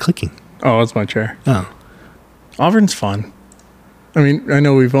 What is that clicking? Oh, it's my chair. Oh. Auburn's fun. I mean, I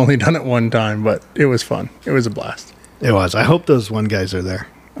know we've only done it one time, but it was fun. It was a blast. It was. I hope those one guys are there.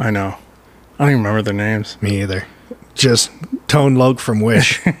 I know. I don't even remember their names. Me either. Just Tone Loc from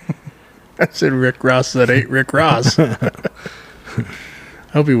Wish. I said Rick Ross that ate Rick Ross. I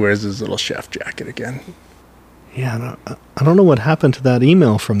hope he wears his little chef jacket again. Yeah, I don't know what happened to that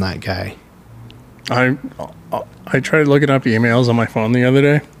email from that guy. I tried looking up emails on my phone the other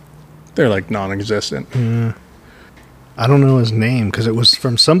day. They're like non-existent. I don't know his name because it was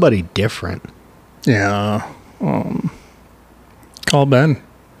from somebody different. Yeah. Call Ben.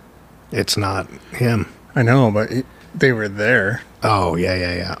 It's not him. I know, but they were there. Oh,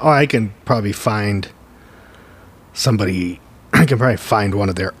 yeah. Oh, I can probably find somebody. I can probably find one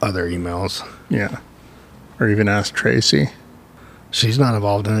of their other emails. Yeah. Or even ask Tracy. She's not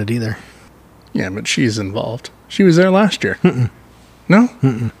involved in it either. Yeah, but she's involved. She was there last year. No?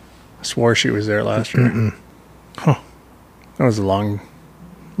 I swore she was there last year. Huh. That was a long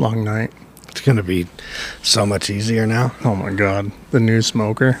night. It's going to be so much easier now. Oh my God. The new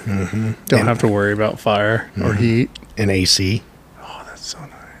smoker. Don't have to worry about fire or heat. And AC, Oh, that's so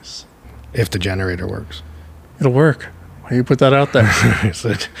nice. if the generator works. It'll work. Why do you put that out there? I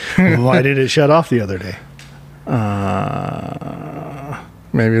said, why did it shut off the other day?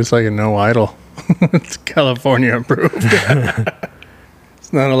 Maybe it's like a no idle. It's California approved.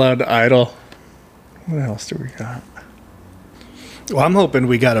 It's not allowed to idle. What else do we got? Well, I'm hoping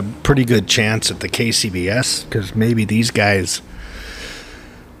we got a pretty good chance at the KCBS because maybe these guys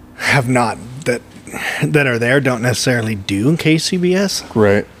have not that are there don't necessarily do KCBS.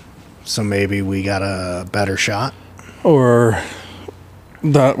 Right. So maybe we got a better shot. Or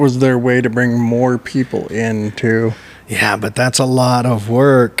that was their way to bring more people in too. Yeah, but that's a lot of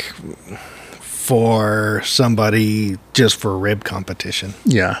work for somebody just for rib competition.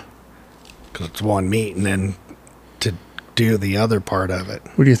 Yeah. Because it's one meet and then to do the other part of it.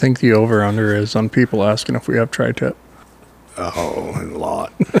 What do you think the over-under is on people asking if we have tri-tip? Oh, a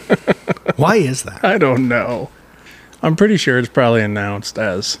lot. Why is that? I don't know. I'm pretty sure it's probably announced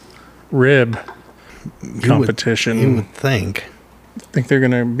as rib competition. You would think. Think they're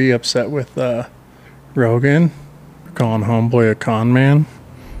going to be upset with Rogan for calling Homeboy a con man?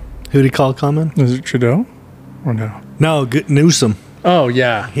 Who'd he call coming? Is it Trudeau? Or no? No, Newsom. Oh,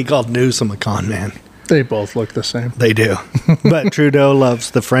 yeah. He called Newsom a con man. They both look the same. They do. But Trudeau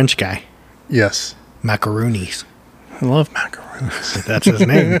loves the French guy. Yes. Macaroonies. I love macaroons. That's his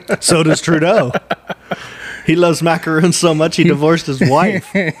name. So does Trudeau. He loves macaroons so much he divorced his wife.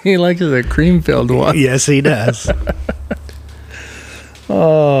 He likes the cream-filled one. Yes, he does.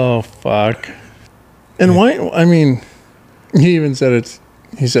 Oh, fuck. And why, I mean, he even said it's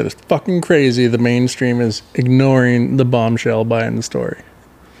fucking crazy the mainstream is ignoring the bombshell behind the story.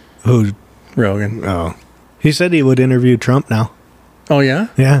 Who? Rogan. Oh. He said he would interview Trump now. Oh, yeah?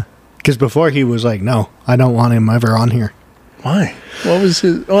 Yeah. Because before he was like, no, I don't want him ever on here. Why? What was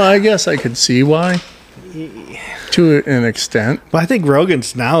his... Well, I guess I could see why. To an extent. But I think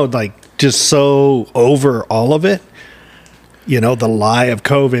Rogan's now like just so over all of it. You know, the lie of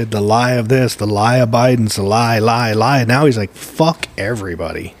COVID, the lie of this, the lie of Biden's, the lie. Now he's like, fuck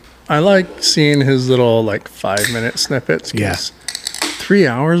everybody. I like seeing his little, 5-minute snippets. Yeah. 3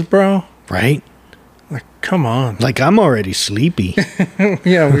 hours, bro? Right? Like, come on. Like, I'm already sleepy.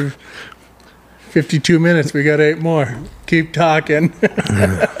 Yeah, we've... 52 minutes. We got 8 more. Keep talking.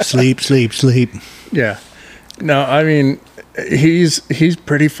 Sleep. Yeah. No, I mean, he's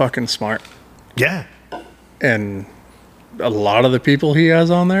pretty fucking smart. Yeah. And a lot of the people he has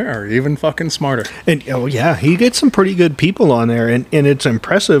on there are even fucking smarter. And, oh, yeah, he gets some pretty good people on there. And it's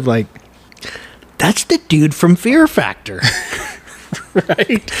impressive. Like, that's the dude from Fear Factor.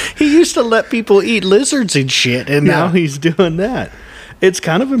 Right? He used to let people eat lizards and shit. And now Yeah. he's doing that. It's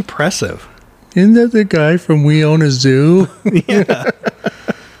kind of impressive. Isn't that the guy from We Own a Zoo? Yeah.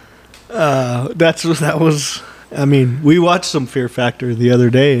 That was. I mean, we watched some Fear Factor the other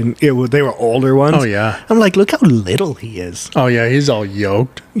day, and they were older ones. Oh, yeah. I'm like, look how little he is. Oh, yeah, he's all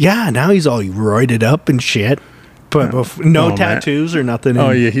yoked. Yeah, now he's all roided up and shit, but no Oh, man. tattoos or nothing.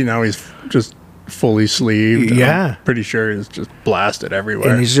 Oh, and, yeah, now he's just fully sleeved. Yeah. I'm pretty sure he's just blasted everywhere.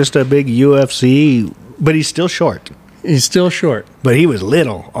 and he's just a big UFC, but he's still short. He's still short. But he was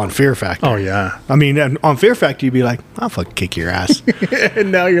little on Fear Factor. Oh, yeah. I mean, on Fear Factor, you'd be like, I'll fucking kick your ass.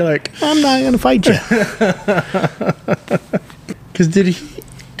 And now you're like, I'm not going to fight you. because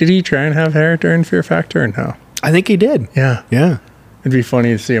did he try and have hair during Fear Factor or no? I think he did. Yeah. Yeah. It'd be funny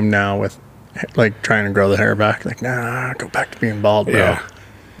to see him now with, like, trying to grow the hair back. Like, nah, go back to being bald, bro. Yeah.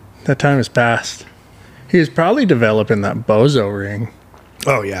 That time has passed. He was probably developing that bozo ring.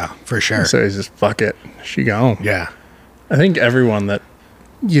 Oh, yeah, for sure. So he's just, fuck it. She gone. Yeah. I think everyone that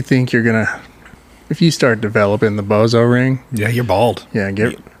you think you're going to, if you start developing the bozo ring, Yeah, you're bald. yeah,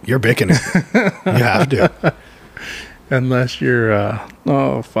 You're bicking it. You have to. unless you're,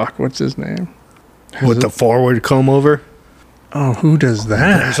 oh, fuck, what's his name? With the forward comb over. Oh, who does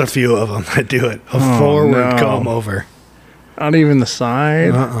that? There's a few of them that do it. A Oh, forward no. comb over. Not even the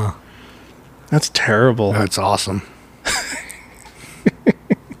side? Uh-uh. That's terrible. That's awesome.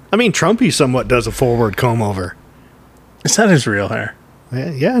 I mean, Trumpy somewhat does a forward comb over. Is that his real hair?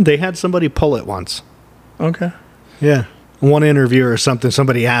 Yeah, they had somebody pull it once. Okay. Yeah. One interview or something,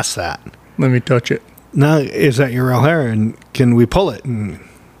 somebody asked that. Let me touch it. Now, is that your real hair? And can we pull it? And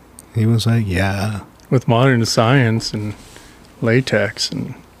he was like, yeah. With modern science and latex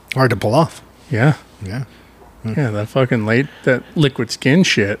and, Hard to pull off. yeah. Yeah. Yeah, that liquid skin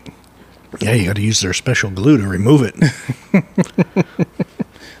shit. Yeah, you got to use their special glue to remove it.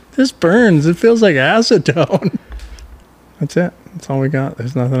 This burns. It feels like acetone. That's it. That's all we got.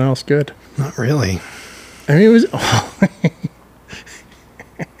 There's nothing else good. Not really. I mean, it was.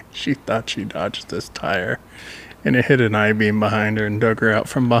 She thought she dodged this tire, and it hit an I-beam behind her and dug her out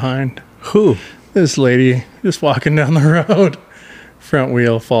from behind. Who? This lady just walking down the road. Front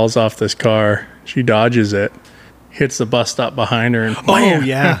wheel falls off this car. She dodges it, hits the bus stop behind her, and Oh, bam!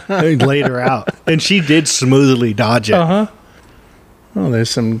 yeah. They laid her out. And she did smoothly dodge it. Uh-huh. Oh, there's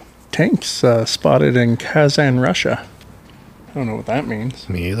some tanks spotted in Kazan, Russia. I don't know what that means.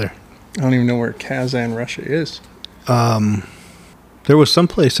 Me either. I don't even know where Kazan, Russia is. There was some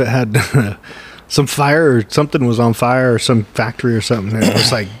place that had some fire or something was on fire or some factory or something. And it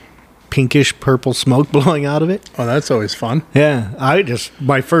was like pinkish purple smoke blowing out of it. Oh, that's always fun. Yeah.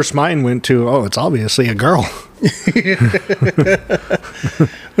 My first mind went to, oh, it's obviously a girl.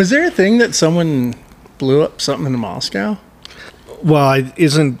 Was there a thing that someone blew up something in Moscow? Well,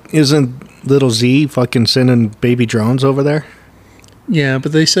 isn't Little Z fucking sending baby drones over there? Yeah,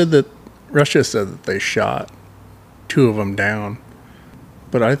 but Russia said that they shot 2 of them down.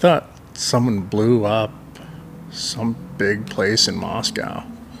 But I thought someone blew up some big place in Moscow.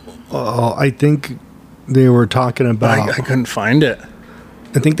 Oh, I think they were talking But about. I couldn't find it.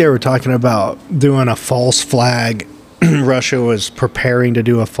 I think they were talking about doing a false flag. Russia was preparing to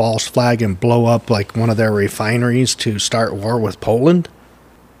do a false flag and blow up like one of their refineries to start war with Poland.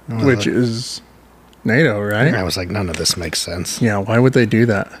 Which is NATO, right? And I was like, none of this makes sense. Yeah, why would they do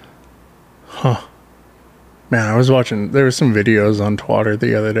that? Huh. Man, I was watching, there were some videos on Twitter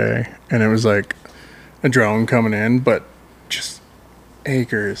the other day, and it was like a drone coming in, but just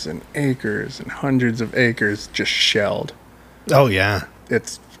acres and acres and hundreds of acres just shelled. Oh, yeah.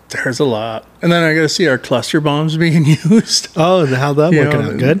 There's a lot. And then I got to see our cluster bombs being used. Oh, how'd that You working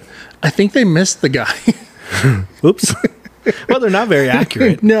know, out good? I think they missed the guy. Oops. Well, they're not very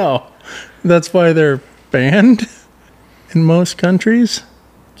accurate. No. That's why they're banned in most countries.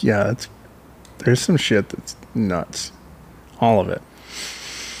 Yeah, there's some shit that's nuts. All of it.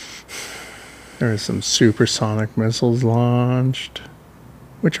 There's some supersonic missiles launched.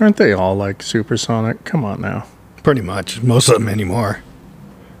 Which aren't they all like supersonic? Come on now. Pretty much. Most of them anymore.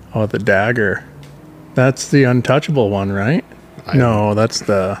 Oh, the Dagger. That's the untouchable one, right? No, that's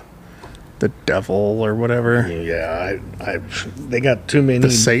the devil or whatever. Yeah, they got too many.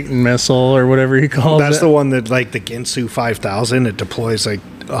 The Satan missile or whatever he calls That's it. the one that, like the Ginsu 5000, it deploys like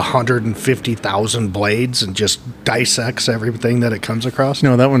 150,000 blades and just dissects everything that it comes across.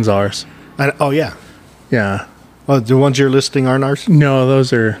 No, that one's ours. Oh, yeah. Yeah. Oh, the ones you're listing aren't ours? No,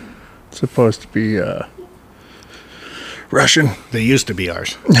 those are supposed to be Russian. They used to be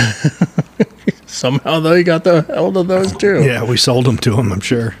ours. Somehow they got the hell to those too. Yeah, we sold them to them, I'm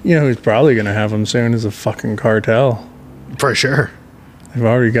sure. You know who's probably going to have them soon is a fucking cartel. For sure. They've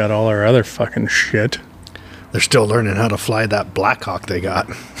already got all our other fucking shit. They're still learning how to fly that Black Hawk they got.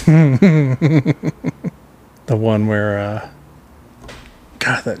 The one where,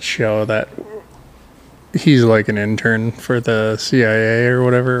 God, that show that he's like an intern for the CIA or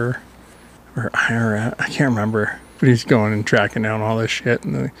whatever, or IRS, I can't remember. But he's going and tracking down all this shit.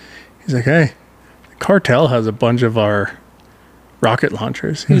 And he's like, hey, the cartel has a bunch of our rocket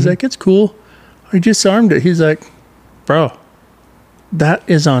launchers. He's like, it's cool. I disarmed it. He's like, bro, that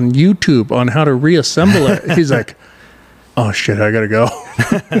is on YouTube on how to reassemble it. He's like, Oh shit, I gotta go.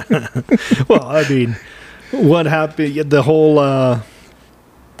 Well, I mean, what happened? The whole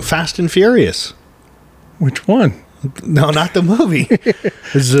Fast and Furious. Which one? No, not the movie.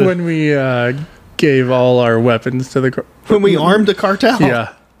 It's, When we gave all our weapons to the when we armed the cartel.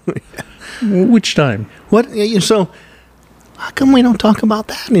 Yeah. Which time? What? So, how come we don't talk about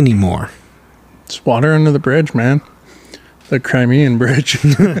that anymore? It's water under the bridge, man. The Crimean Bridge.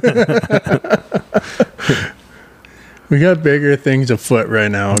 We got bigger things afoot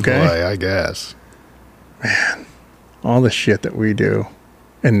right now, okay? Boy, I guess. All the shit that we do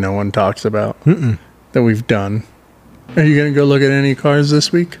and no one talks about that we've done. Are you going to go look at any cars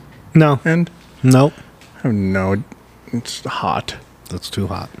this week? No. And Nope. oh no, it's hot. That's too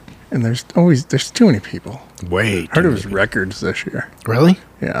hot. And there's too many people. Wait. Heard it was records this year. Really?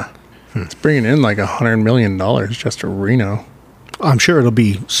 Yeah. It's bringing in like $100 million just to Reno. I'm sure it'll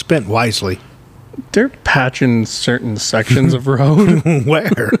be spent wisely. They're patching certain sections of road.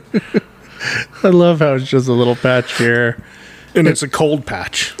 Where? I love how it's just a little patch here. And it's a cold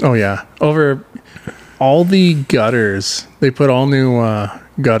patch. Oh yeah. Over all the gutters, they put all new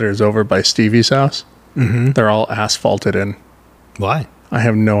gutters over by Stevie's house. Mm-hmm. They're all asphalted in. Why? I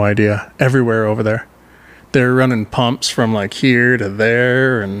have no idea. Everywhere over there. They're running pumps from like here to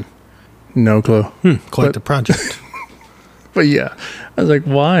there and no clue. Quite the project. But yeah, I was like,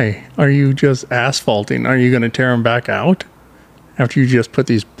 why are you just asphalting? Are you going to tear them back out after you just put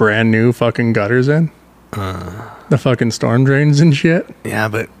these brand new fucking gutters in? The fucking storm drains and shit? Yeah,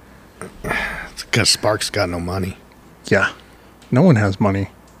 but it's because Sparks got no money. Yeah. No one has money.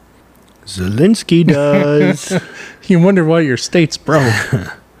 Zelensky does. You wonder why your state's broke.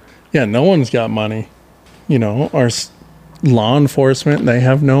 Yeah, no one's got money. You know, our law enforcement, they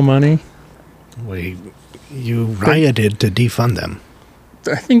have no money. You rioted to defund them.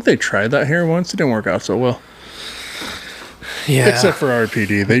 I think they tried that here once. It didn't work out so well. Yeah. Except for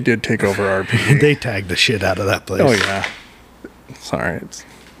RPD. They did take over RPD. They tagged the shit out of that place. Oh, yeah. Sorry. It's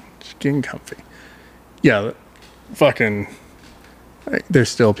just getting comfy. Yeah. Fucking. There's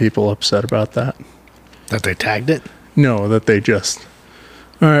still people upset about that. That they tagged it? No, that they just.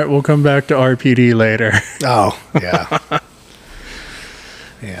 All right, we'll come back to RPD later. Oh, yeah.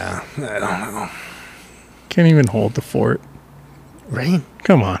 Yeah. I don't know. Can't even hold the fort. Right?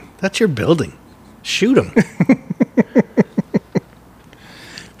 Come on. That's your building. Shoot them.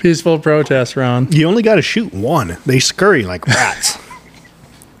 Peaceful protest, Ron. You only got to shoot one. They scurry like rats.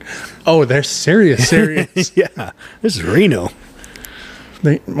 Oh, they're serious. Yeah. This is Reno.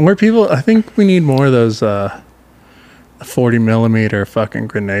 More people. I think we need more of those 40 millimeter fucking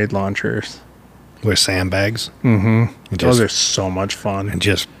grenade launchers. With sandbags. Mm-hmm. Those are so much fun. And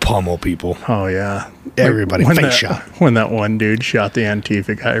just pummel people. Oh, yeah. Everybody when face shot. When that one dude shot the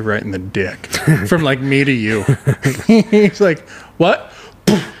Antifa guy right in the dick. From like me to you. He's like, what?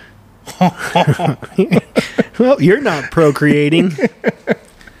 Well, you're not procreating.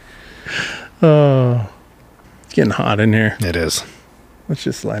 Oh, it's getting hot in here. It is. Let's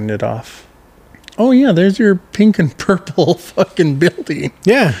just end it off. Oh, yeah, there's your pink and purple fucking building.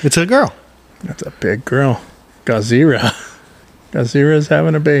 Yeah, it's a girl. That's a big girl. Gazira. Gazira's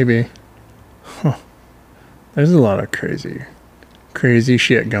having a baby. Huh. There's a lot of crazy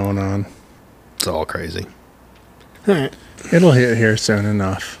shit going on. It's all crazy. All right. It'll hit here soon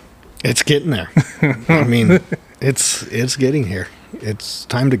enough. It's getting there. I mean, it's getting here. It's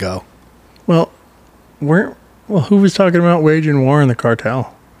time to go. Well, who was talking about waging war in the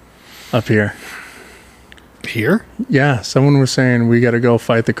cartel up here? Here? Yeah, someone was saying we got to go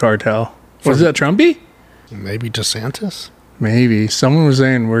fight the cartel. Was that Trumpy? Maybe DeSantis? Maybe. Someone was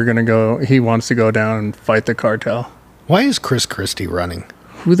saying we're going to go, he wants to go down and fight the cartel. Why is Chris Christie running?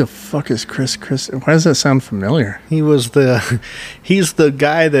 Who the fuck is Chris Christie? Why does that sound familiar? He's the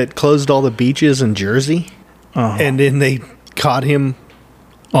guy that closed all the beaches in Jersey. Oh. And then they caught him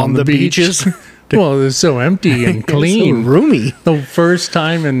on the beaches. Well, it's so empty and clean. So roomy. The first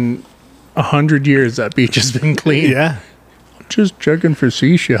time in 100 years that beach has been clean. Yeah. Just checking for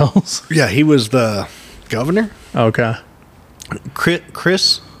seashells. Yeah, he was the governor. Okay.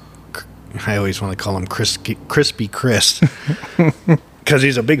 Chris, I always want to call him Crispy Chris. Because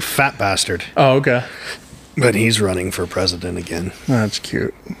he's a big fat bastard. Oh, okay. But he's running for president again. That's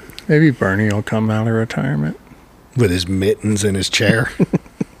cute. Maybe Bernie will come out of retirement. With his mittens in his chair.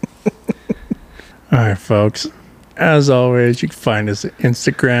 All right, folks. As always, you can find us at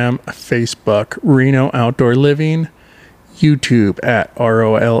Instagram, Facebook, Reno Outdoor Living, YouTube at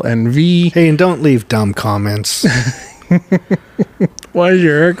ROLNV. Hey, and don't leave dumb comments. Why is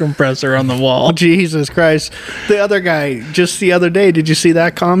your air compressor on the wall? Jesus Christ. The other guy, just the other day, did you see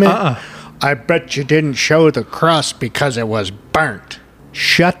that comment? I bet you didn't show the crust because it was burnt.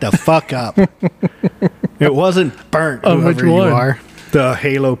 Shut the fuck up. It wasn't burnt, Oh, whoever which you one? are. The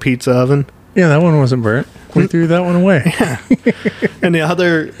Halo pizza oven. Yeah, that one wasn't burnt. We threw that one away. And the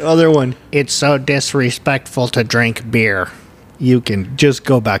other one, it's so disrespectful to drink beer. You can just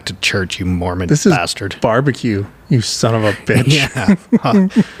go back to church, you Mormon This is bastard. barbecue, you son of a bitch. Yeah.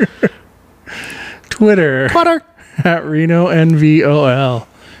 Twitter at RenoNVOL.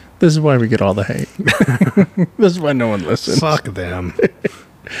 This is why we get all the hate. This is why no one listens. Fuck them.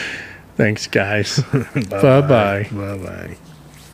 Thanks, guys. Bye-bye. Bye-bye.